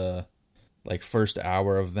of the like first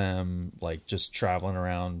hour of them like just traveling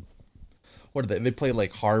around. What did they played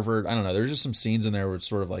like Harvard? I don't know. There's just some scenes in there where it's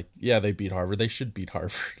sort of like, yeah, they beat Harvard. They should beat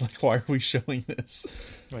Harvard. Like, why are we showing this?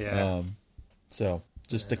 Yeah. So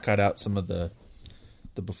just to cut out some of the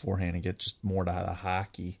beforehand and get just more to the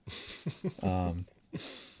hockey.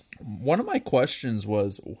 One of my questions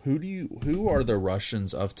was, who are the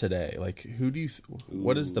Russians of today? Like,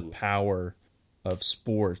 what is the power of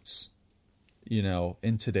sports,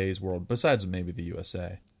 in today's world, besides maybe the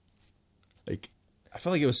USA? Like, I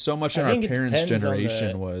feel like it was so much in I our think it parents' depends on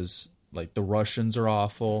generation the- was like the Russians are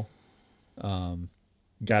awful.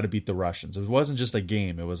 Got to beat the Russians. It wasn't just a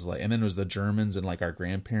game. It was like, and then it was the Germans and like our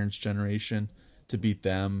grandparents' generation to beat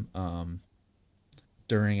them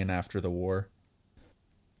during and after the war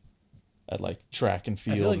at like track and I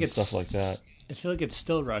feel field like and stuff like that. I feel like it's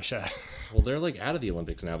still Russia. Well, they're like out of the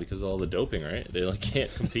Olympics now because of all the doping, right? They like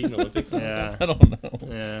can't compete in the Olympics. Yeah. I don't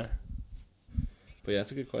know. Yeah. But yeah,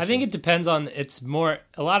 that's a good question. I think it depends on. It's more.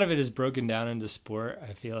 A lot of it is broken down into sport.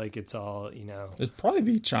 I feel like it's all. It'd probably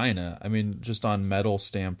be China. I mean, just on medal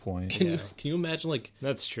standpoint. Can you imagine like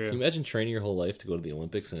That's true. Can you imagine training your whole life to go to the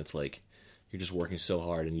Olympics and it's like you're just working so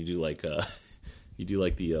hard and you do like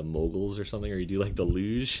the moguls or something, or you do like the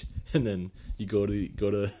luge, and then you go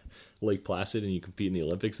to Lake Placid and you compete in the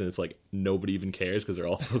Olympics and it's like nobody even cares because they're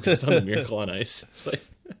all focused on the Miracle on Ice. It's like,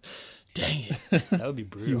 dang it. That would be You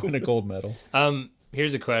brutal. win a gold medal.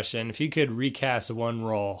 Here's a question: if you could recast one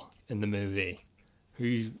role in the movie,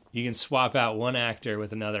 you can swap out one actor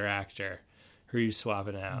with another actor, who are you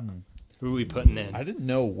swapping out? Who are we putting in? I didn't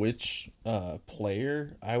know which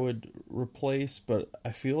player I would replace, but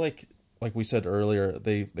I feel like we said earlier,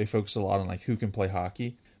 they focus a lot on like who can play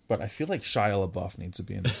hockey. But I feel like Shia LaBeouf needs to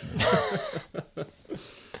be in this movie.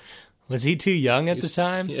 Was he too young at the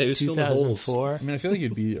time? yeah, he was filming Holes. 2004. I mean, I feel like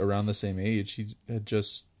he'd be around the same age. He had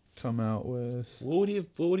just come out with. What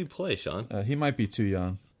would he play, Sean? He might be too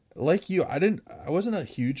young. Like you, I wasn't a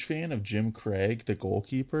huge fan of Jim Craig, the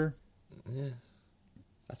goalkeeper.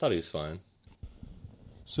 I thought he was fine.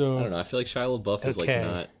 So I don't know. I feel like Shia LaBeouf is like Okay.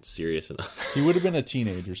 not serious enough. he would have been a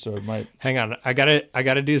teenager, so it might. Hang on, I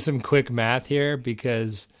gotta do some quick math here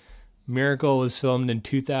because Miracle was filmed in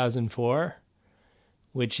 2004,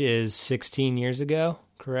 which is 16 years ago,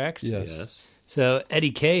 correct? Yes. Yes. So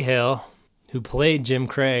Eddie Cahill, who played Jim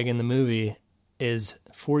Craig in the movie, is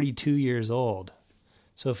 42 years old.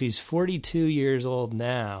 So if he's 42 years old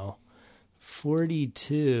now,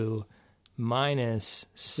 42 minus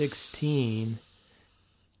 16,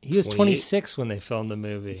 he was 28. 26 when they filmed the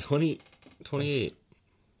movie. 28.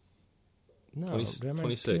 No, 20 am I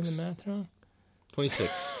 26. doing the math wrong?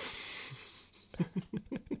 26.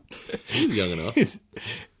 He's young enough.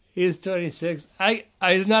 He's 26.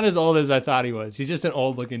 He's not as old as I thought he was. He's just an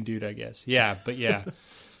old looking dude, I guess. Yeah, but yeah.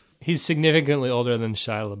 He's significantly older than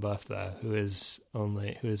Shia LaBeouf, though, who is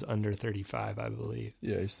under 35, I believe.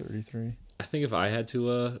 Yeah, he's 33. I think if I had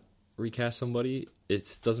to recast somebody,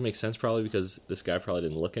 it doesn't make sense probably because this guy probably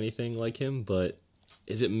didn't look anything like him, but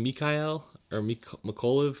is it Mikhail or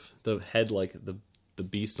Mykolaiv, the head, like the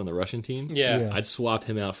beast on the Russian team? Yeah. I'd swap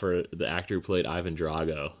him out for the actor who played Ivan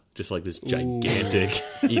Drago. Just like this gigantic,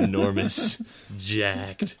 enormous,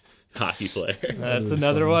 jacked hockey player. That's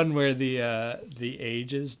another one where the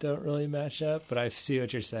ages don't really match up, but I see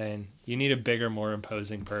what you're saying. You need a bigger, more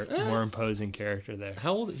imposing character there.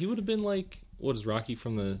 How old? He would have been like, what is Rocky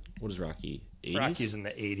 80s? Rocky's in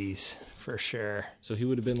the 80s, for sure. So he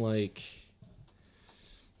would have been like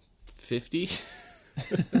 50?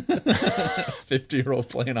 50-year-old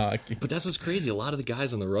playing hockey. But that's what's crazy. A lot of the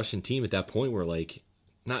guys on the Russian team at that point were like,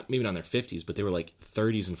 maybe not in their 50s, but they were like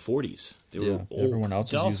 30s and 40s. They were old. Everyone else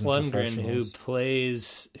is Dolph using Lundgren,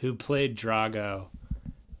 professionals. who played Drago,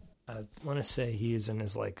 I want to say he's in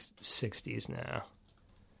his like 60s now.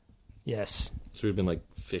 Yes, So we've been like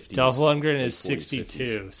 50s. Dolph Lundgren like is 40s,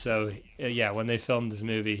 62. So yeah, when they filmed this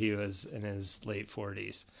movie, he was in his late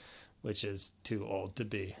 40s, which is too old to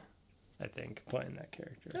be, I think, playing that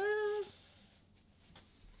character.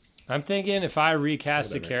 I'm thinking if I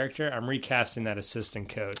recast a character, I'm recasting that assistant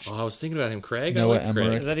coach. Oh, I was thinking about him, Craig. Noah I like Emmerich.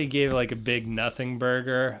 Craig. That he gave like a big nothing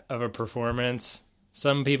burger of a performance.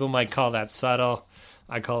 Some people might call that subtle.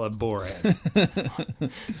 I call it boring.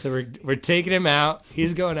 So we're taking him out.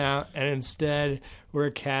 He's going out, and instead we're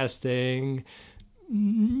casting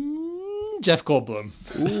Jeff Goldblum.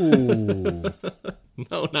 Ooh.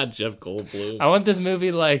 No, not Jeff Goldblum. I want this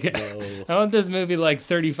movie like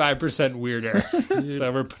 35% weirder.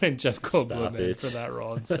 So we're putting Jeff Goldblum Stop in it. for that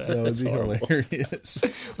role instead. That would be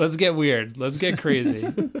hilarious. Let's get weird. Let's get crazy.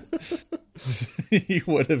 He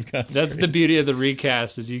would have gone. That's the beauty of the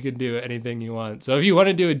recast is you can do anything you want. So if you want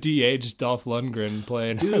to do a DH Dolph Lundgren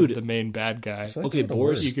playing as Dude. the main bad guy, Okay,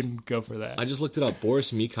 Boris. you can go for that. I just looked it up.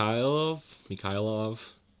 Boris Mikhailov,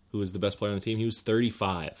 who was the best player on the team, he was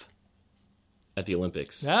 35 at the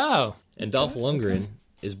Olympics. Oh, And Dolph Lundgren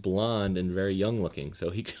is blonde and very young looking, so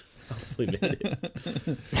he could probably make it. That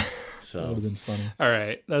would So have been funny. all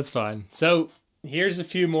right. That's fine. So here's a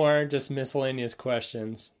few more just miscellaneous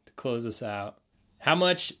questions to close us out. How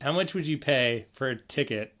much would you pay for a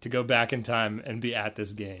ticket to go back in time and be at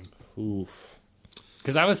this game? oof.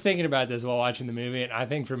 Because I was thinking about this while watching the movie, and I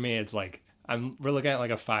think for me it's like we're looking at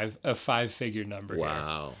like a five figure number here.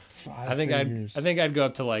 Wow. I think I'd go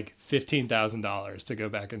up to like $15,000 to go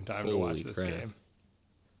back in time to Holy watch this crap. game.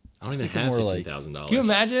 I don't even thinking have more like- $15,000. Can you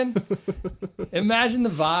imagine? Imagine the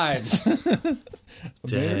vibes.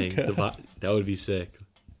 Dang, that would be sick.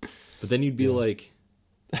 But then you'd be like,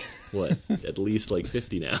 what? At least like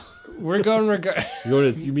 50 now. We're going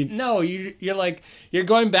You mean No, you're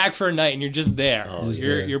going back for a night and you're just there.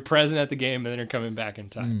 there. You're present at the game and then you're coming back in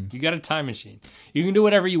time. You got a time machine. You can do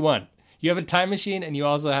whatever you want. You have a time machine and you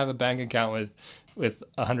also have a bank account with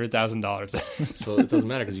 $100,000. so it doesn't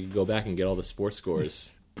matter because you can go back and get all the sports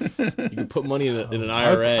scores. You can put money in an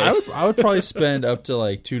IRA. I would probably spend up to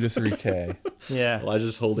like $2 to $3K. Yeah.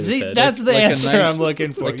 Elijah's holding See, his head. that's the Like a answer nice- I'm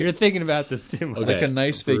looking for. You're thinking about this too much. Okay, like a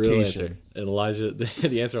nice the real vacation. answer. And Elijah,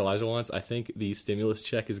 the answer Elijah wants, I think the stimulus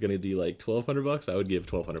check is going to be like $1,200. I would give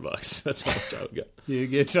 $1,200. That's how much I would go. You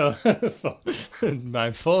get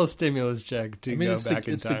my full stimulus check to I mean, go it's back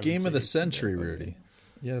in the time. game and of the see. century, Rudy.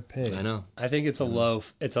 You gotta pay. I know. I think it's a low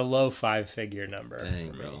 5-figure number.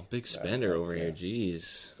 Dang, bro. Big spender over here.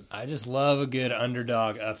 Jeez. I just love a good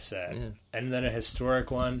underdog upset, and then a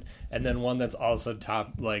historic one, and then one that's also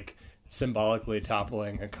symbolically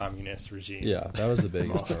toppling a communist regime. Yeah, that was the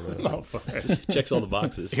biggest part of it. I'm all for it. Checks all the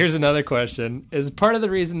boxes. Here's another question: is part of the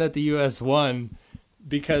reason that the U.S. won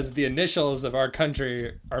because the initials of our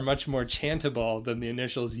country are much more chantable than the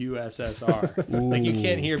initials USSR. Like you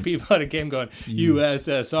can't hear people at a game going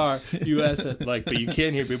USSR, USS, like, but you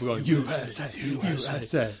can hear people going USA,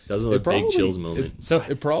 USA. That was another big chills moment. So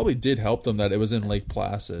It probably did help them that it was in Lake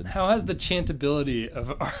Placid. how has the chantability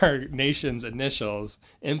of our nation's initials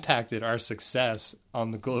impacted our success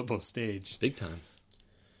on the global stage? Big time.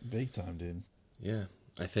 Big time, dude. Yeah.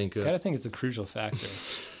 I think I gotta think it's a crucial factor.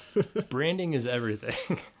 Branding is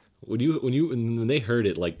everything. when they heard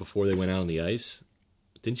it, like before they went out on the ice,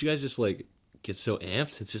 didn't you guys just like get so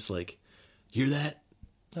amped? It's just like, hear that?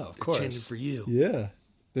 Oh, of They're chanting course. for you. Yeah.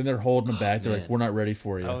 Then they're holding them back. They're man. like, we're not ready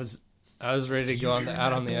for you. I was ready to go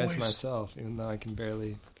out on the ice myself, even though I can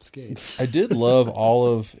barely skate. I did love all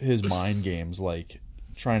of his mind games, like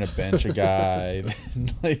trying to bench a guy,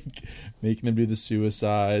 and, like making them do the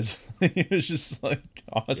suicides. It was just like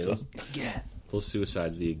awesome. Again. Those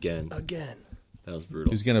suicides, again. That was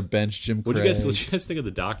brutal. He's gonna bench Jim Craig. What'd you guys think of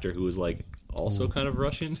the doctor who was like also kind of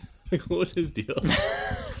Russian? Like, what was his deal?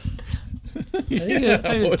 I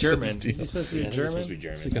thought he was What's German. his Is deal? he supposed to be He was German? supposed to be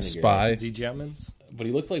German. It's like a I think you're spy. Is he German? right. But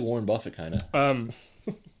he looked like Warren Buffett, kind of.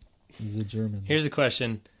 He's a German. Here's a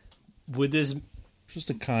question: would this? Just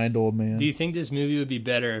a kind old man. Do you think this movie would be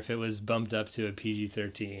better if it was bumped up to a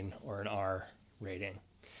PG-13 or an R rating?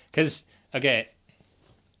 Because okay,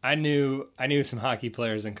 I knew some hockey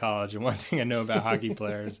players in college, and one thing I know about hockey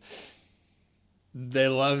players, they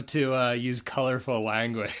love to use colorful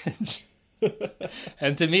language.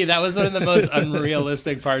 And to me, that was one of the most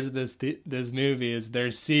unrealistic parts of this movie. Is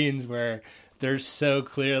there's scenes where they're so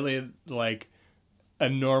clearly like a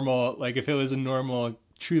normal, like if it was a normal,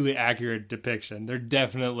 truly accurate depiction, they're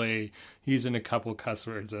definitely using a couple cuss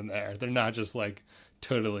words in there. They're not just like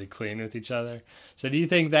totally clean with each other. So do you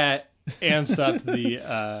think that amps up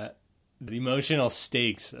the emotional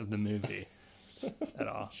stakes of the movie at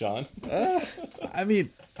all? Sean? I mean,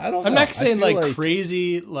 I don't. I'm know. not I saying feel like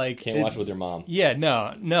crazy, like Can't watch with your mom. yeah,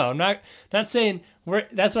 no, I'm not saying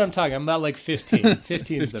that's what I'm talking. I'm about like 15.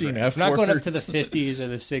 15 is the 15 range. I'm not going up to the F-words. 50s or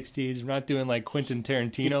the 60s. We're not doing like Quentin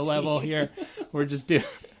Tarantino level here. We're just doing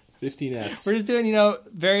 15 Fs. We're just doing,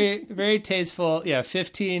 very, very tasteful. Yeah,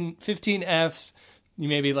 15 Fs,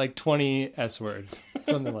 maybe like 20 S words,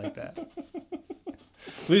 something like that.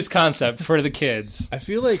 Loose concept for the kids. I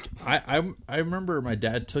feel like I remember my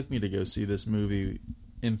dad took me to go see this movie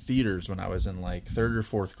in theaters when I was in like 3rd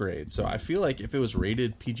or 4th grade. So I feel like if it was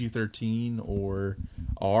rated PG-13 or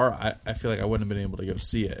R, I feel like I wouldn't have been able to go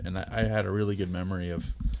see it. And I had a really good memory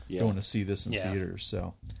of going to see this in theaters.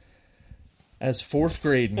 So as 4th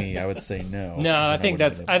grade me, I would say no. No, I think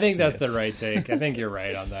that's the the right take. I think you're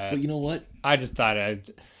right on that. But you know what? I just thought I'd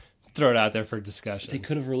throw it out there for discussion. They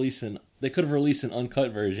could have released an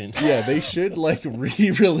uncut version. Yeah, they should like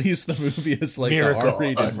re-release the movie as like an Miracle,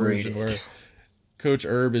 R-rated version where Coach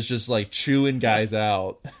Herb is just like chewing guys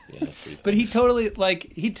out. Yeah, that's pretty But he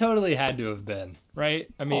totally had to have been, right?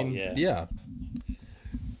 I mean, Yeah.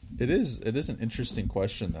 It is an interesting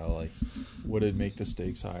question though, like would it make the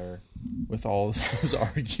stakes higher with all those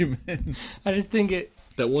arguments? I just think it.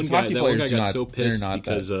 That one Because guy hockey got players so they're pissed not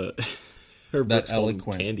because that Brooks called him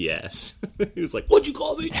eloquent. candy ass. He was like, "What'd you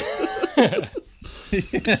call me?"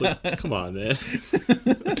 It's like, come on, man.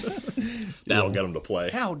 That'll get him to play.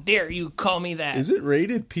 How dare you call me that? Is it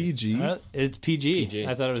rated PG? It's PG. PG.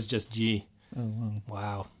 I thought it was just G. Oh wow.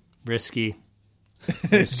 Wow, risky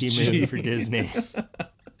It's movie G. for Disney.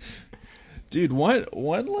 Dude, one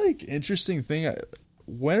like interesting thing.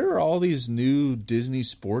 When are all these new Disney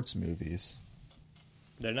sports movies?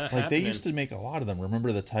 They're not Like happening. they used to make a lot of them.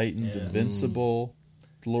 Remember the Titans, Invincible,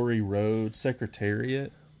 Glory Road,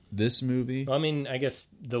 Secretariat. This movie. Well, I mean, I guess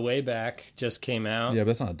The Way Back just came out. Yeah, but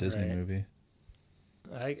that's not a Disney Right. movie.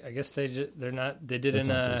 I guess they're not. They That's didn't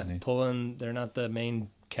not Disney. pull in. They're not the main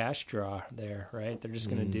cash draw there, right? They're just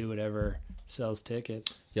going to do whatever sells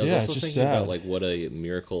tickets. Yeah, I was Yeah, also it's just thinking sad. about like what a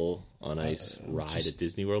Miracle on Ice ride at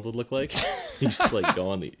Disney World would look like. You just like go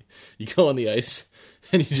on the ice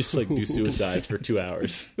and you just like do suicides for 2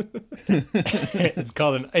 hours. It's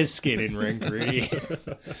called an ice skating rink, Rudy.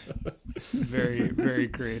 Very, very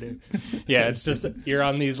creative. Yeah, it's just you're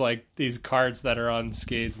on these carts that are on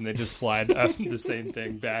skates and they just slide up the same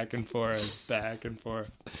thing back and forth.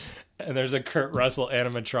 And there's a Kurt Russell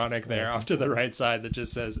animatronic there off to the right side that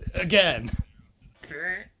just says, again.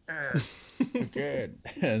 Good.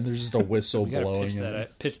 And there's just a whistle We gotta blowing.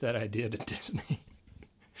 pitch that idea to Disney.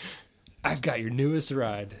 I've got your newest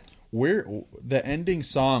ride. Where the ending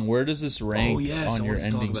song? Where does this rank yes, on I your wanted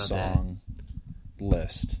to talk ending about that. song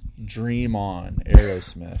list? Dream On,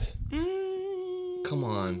 Aerosmith. Come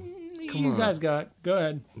on. You guys go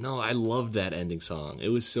ahead. No, I loved that ending song. It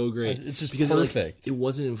was so great. It's just because perfect. It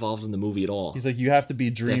wasn't involved in the movie at all. He's like, you have to be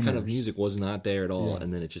dreamers. That kind of music was not there at all, Yeah.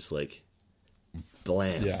 and then it just like,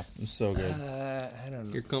 blam. Yeah, it was so good. I don't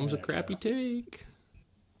know. Here comes a crappy take.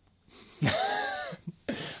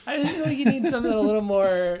 I just feel like you need something a little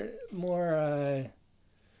more.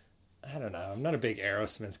 I don't know. I'm not a big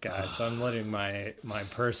Aerosmith guy, so I'm letting my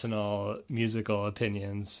personal musical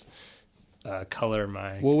opinions color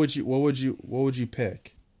my. What would you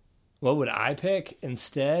pick? What would I pick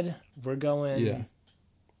instead? We're going. Yeah.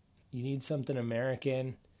 You need something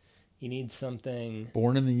American. You need something.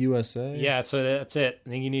 Born in the USA? Yeah, so that's it. I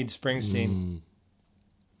think you need Springsteen.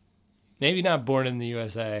 Maybe not Born in the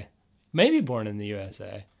USA. Maybe Born in the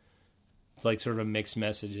USA. It's like sort of a mixed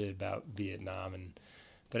message about Vietnam,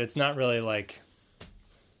 but it's not really like.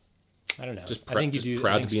 I don't know. I think you do.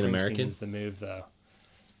 Proud I think to be an Springsteen American. is the move, though.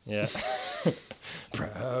 Yeah.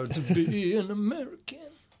 Proud to be an American.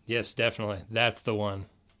 Yes, definitely. That's the one.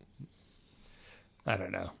 I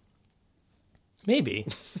don't know. Maybe.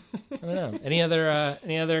 I don't know. Any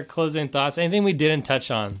other closing thoughts? Anything we didn't touch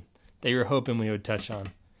on that you were hoping we would touch on?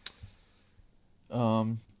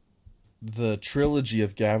 The trilogy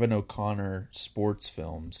of Gavin O'Connor sports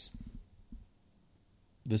films.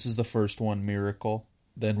 This is the first one, Miracle,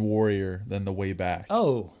 then Warrior, then The Way Back.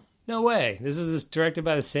 Oh, no way. This is directed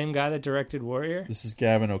by the same guy that directed Warrior? This is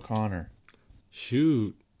Gavin O'Connor.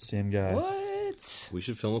 Shoot. Same guy. What? We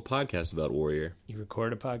should film a podcast about Warrior. You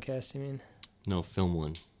record a podcast, you mean? No, film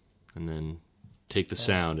one. And then take the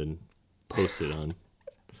sound and post it on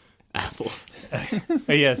Apple.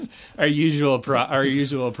 Oh, yes, our usual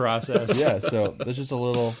process. Yeah, so that's just a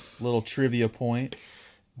little trivia point.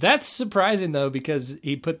 That's surprising though, because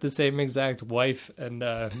he put the same exact wife and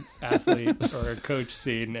athlete or coach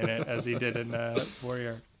scene in it as he did in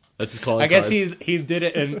Warrior. That's his calling I guess card. he did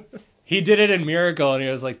it in Miracle, and he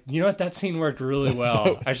was like, you know what, that scene worked really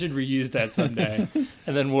well. I should reuse that someday.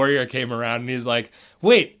 And then Warrior came around, and he's like,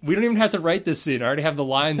 wait, we don't even have to write this scene. I already have the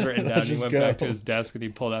lines written down. He Just went go. back to his desk, and he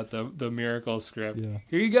pulled out the Miracle script. Yeah.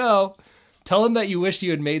 Here you go. Tell him that you wished you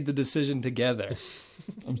had made the decision together.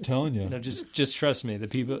 I'm telling you. No, just trust me. The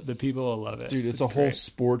people will love it. Dude, it's a whole great.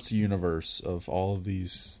 sports universe of all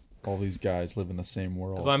these guys live in the same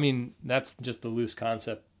world. Well, I mean, that's just the loose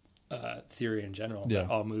concept theory in general. Yeah. That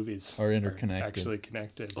all movies Are interconnected. actually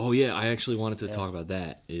connected. Oh yeah, I actually wanted to talk about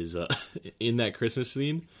that. Is in that Christmas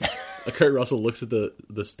scene, Kurt Russell looks at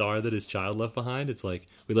the star that his child left behind. It's like,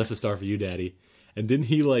 we left a star for you, Daddy. And didn't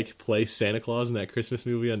he like play Santa Claus in that Christmas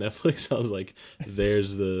movie on Netflix? I was like,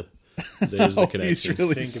 there's the connection. He's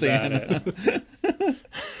really Think Santa. about it.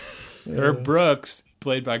 Herb Brooks,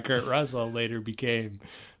 played by Kurt Russell, later became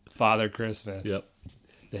Father Christmas. Yep.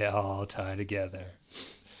 They all tie together.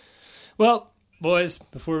 Well, boys,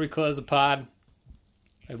 before we close the pod,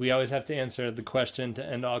 we always have to answer the question to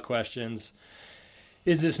end all questions.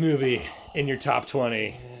 Is this movie in your top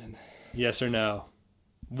 20? Yes or no?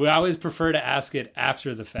 We always prefer to ask it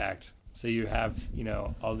after the fact, so you have,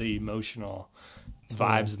 all the emotional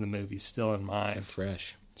vibes of the movie still in mind.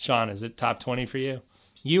 Fresh. Sean, is it top 20 for you?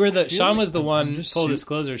 Sean was the one, just full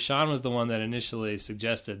disclosure, Sean was the one that initially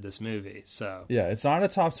suggested this movie, so. Yeah, it's not a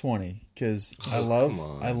top 20 because I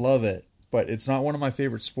love it, but it's not one of my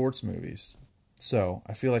favorite sports movies. So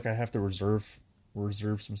I feel like I have to reserve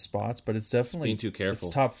some spots, but it's definitely Being too careful.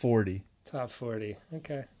 It's top 40. Top 40.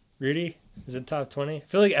 Okay. Rudy, is it top 20? I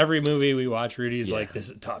feel like every movie we watch, Rudy's Yeah. like,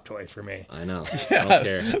 this is top 20 for me. I know. I don't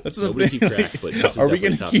care. That's the Nobody thing. keep track, but this is Are we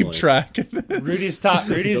going going to to keep track? Rudy's top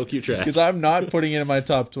Don't keep track. Because I'm not putting it in my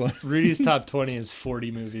top 20. Rudy's top 20 is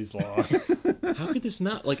 40 movies long. How could this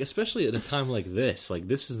not, like, especially at a time like this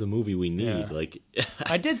is the movie we need. Yeah. Like,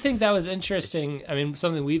 I did think that was interesting. I mean,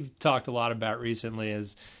 something we've talked a lot about recently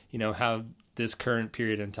is, how this current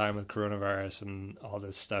period in time with coronavirus and all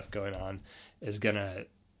this stuff going on is going to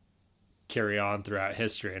carry on throughout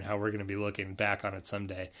history, and how we're going to be looking back on it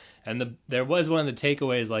someday. And there was one of the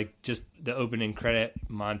takeaways, like just the opening credit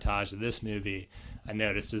montage of this movie, I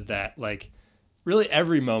noticed, is that like really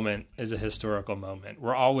every moment is a historical moment.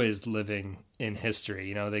 We're always living in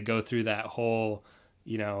history. They go through that whole,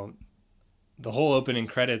 the whole opening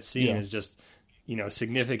credits scene is just,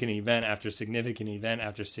 significant event after significant event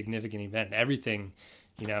after significant event. Everything,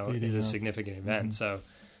 is a significant event. Mm-hmm. So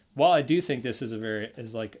while I do think this is a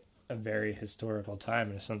very historical time,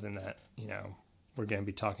 and it's something that, we're going to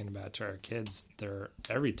be talking about to our kids,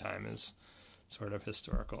 every time is sort of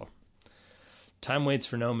historical. Time waits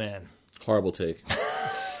for no man. horrible take.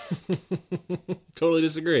 Totally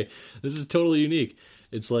disagree. This is totally unique.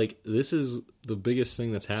 It's like, this is the biggest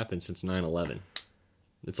thing that's happened since 9/11.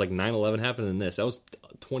 It's like 9/11 happened in this. That was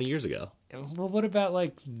 20 years ago. Well, what about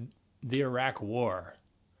like the Iraq War?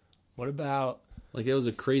 What about Like, it was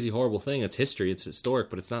a crazy, horrible thing. It's history. It's historic,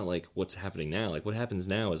 but it's not like what's happening now. Like, what happens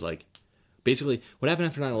now is like, basically, what happened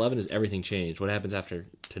after 9/11 is everything changed. What happens after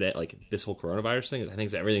today, like this whole coronavirus thing, I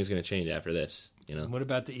think everything's going to change after this. You know. what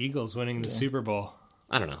about the Eagles winning the Super Bowl?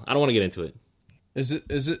 I don't know. I don't want to get into it. Is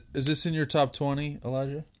this in your top 20,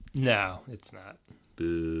 Elijah? No, it's not.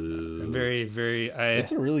 Boo. I'm very, very.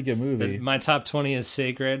 It's a really good movie. My top 20 is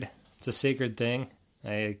sacred. It's a sacred thing.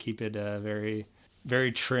 I keep it very,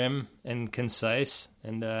 very trim and concise.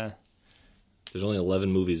 And There's only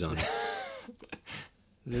 11 movies on it.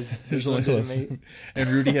 there's only something 11. And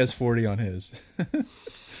Rudy has 40 on his.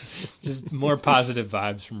 just more positive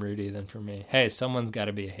vibes from Rudy than from me. Hey, someone's got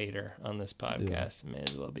to be a hater on this podcast. It may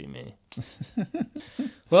as well be me.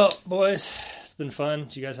 Well, boys, it's been fun.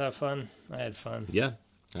 Did you guys have fun? I had fun. Yeah,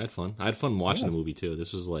 I had fun. I had fun watching the movie too.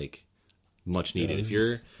 This was like much needed. If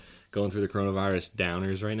you're going through the coronavirus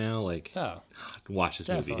downers right now, like watch this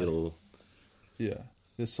movie. Definitely.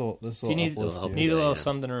 This will You need a uplift little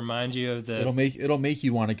something to remind you of the. It'll make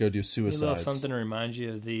you want to go do A suicides. little something to remind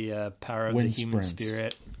you of the power of Wind the human sprints.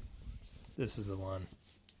 spirit. This is the one.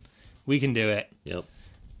 We can do it. Yep.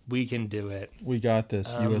 We can do it. We got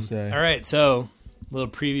this, USA. All right, so a little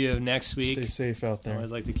preview of next week. Stay safe out I there.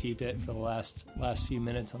 always like to keep it for the last few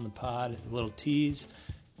minutes on the pod. A little tease,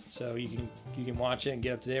 so you can watch it and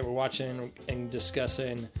get up to date. We're watching and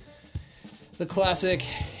discussing the classic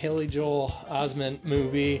Haley Joel Osment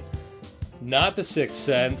movie, not The Sixth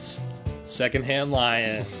Sense, Secondhand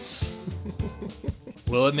Lions.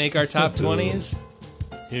 Will it make our top 20s?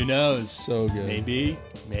 Who knows? So good. Maybe,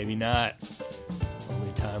 maybe not.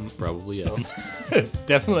 Only time. Probably yes. It's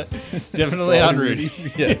definitely on Rudy.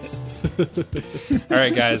 Yes. All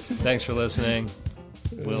right, guys. Thanks for listening.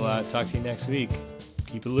 We'll talk to you next week.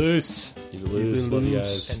 Keep it loose Keep it loose. Love you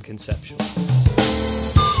guys. and conceptual.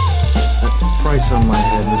 Price on my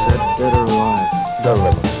head, was that dead or alive? Don't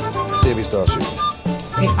remember. See if he starts shooting.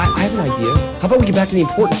 Hey, I have an idea. How about we get back to the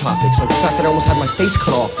important topics, like the fact that I almost had my face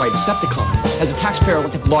cut off by a Decepticon? As a taxpayer, I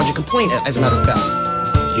would have to lodge a complaint, as a matter of fact.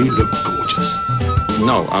 You look gorgeous.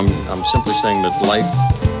 No, I'm simply saying that life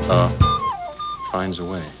finds a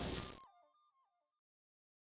way.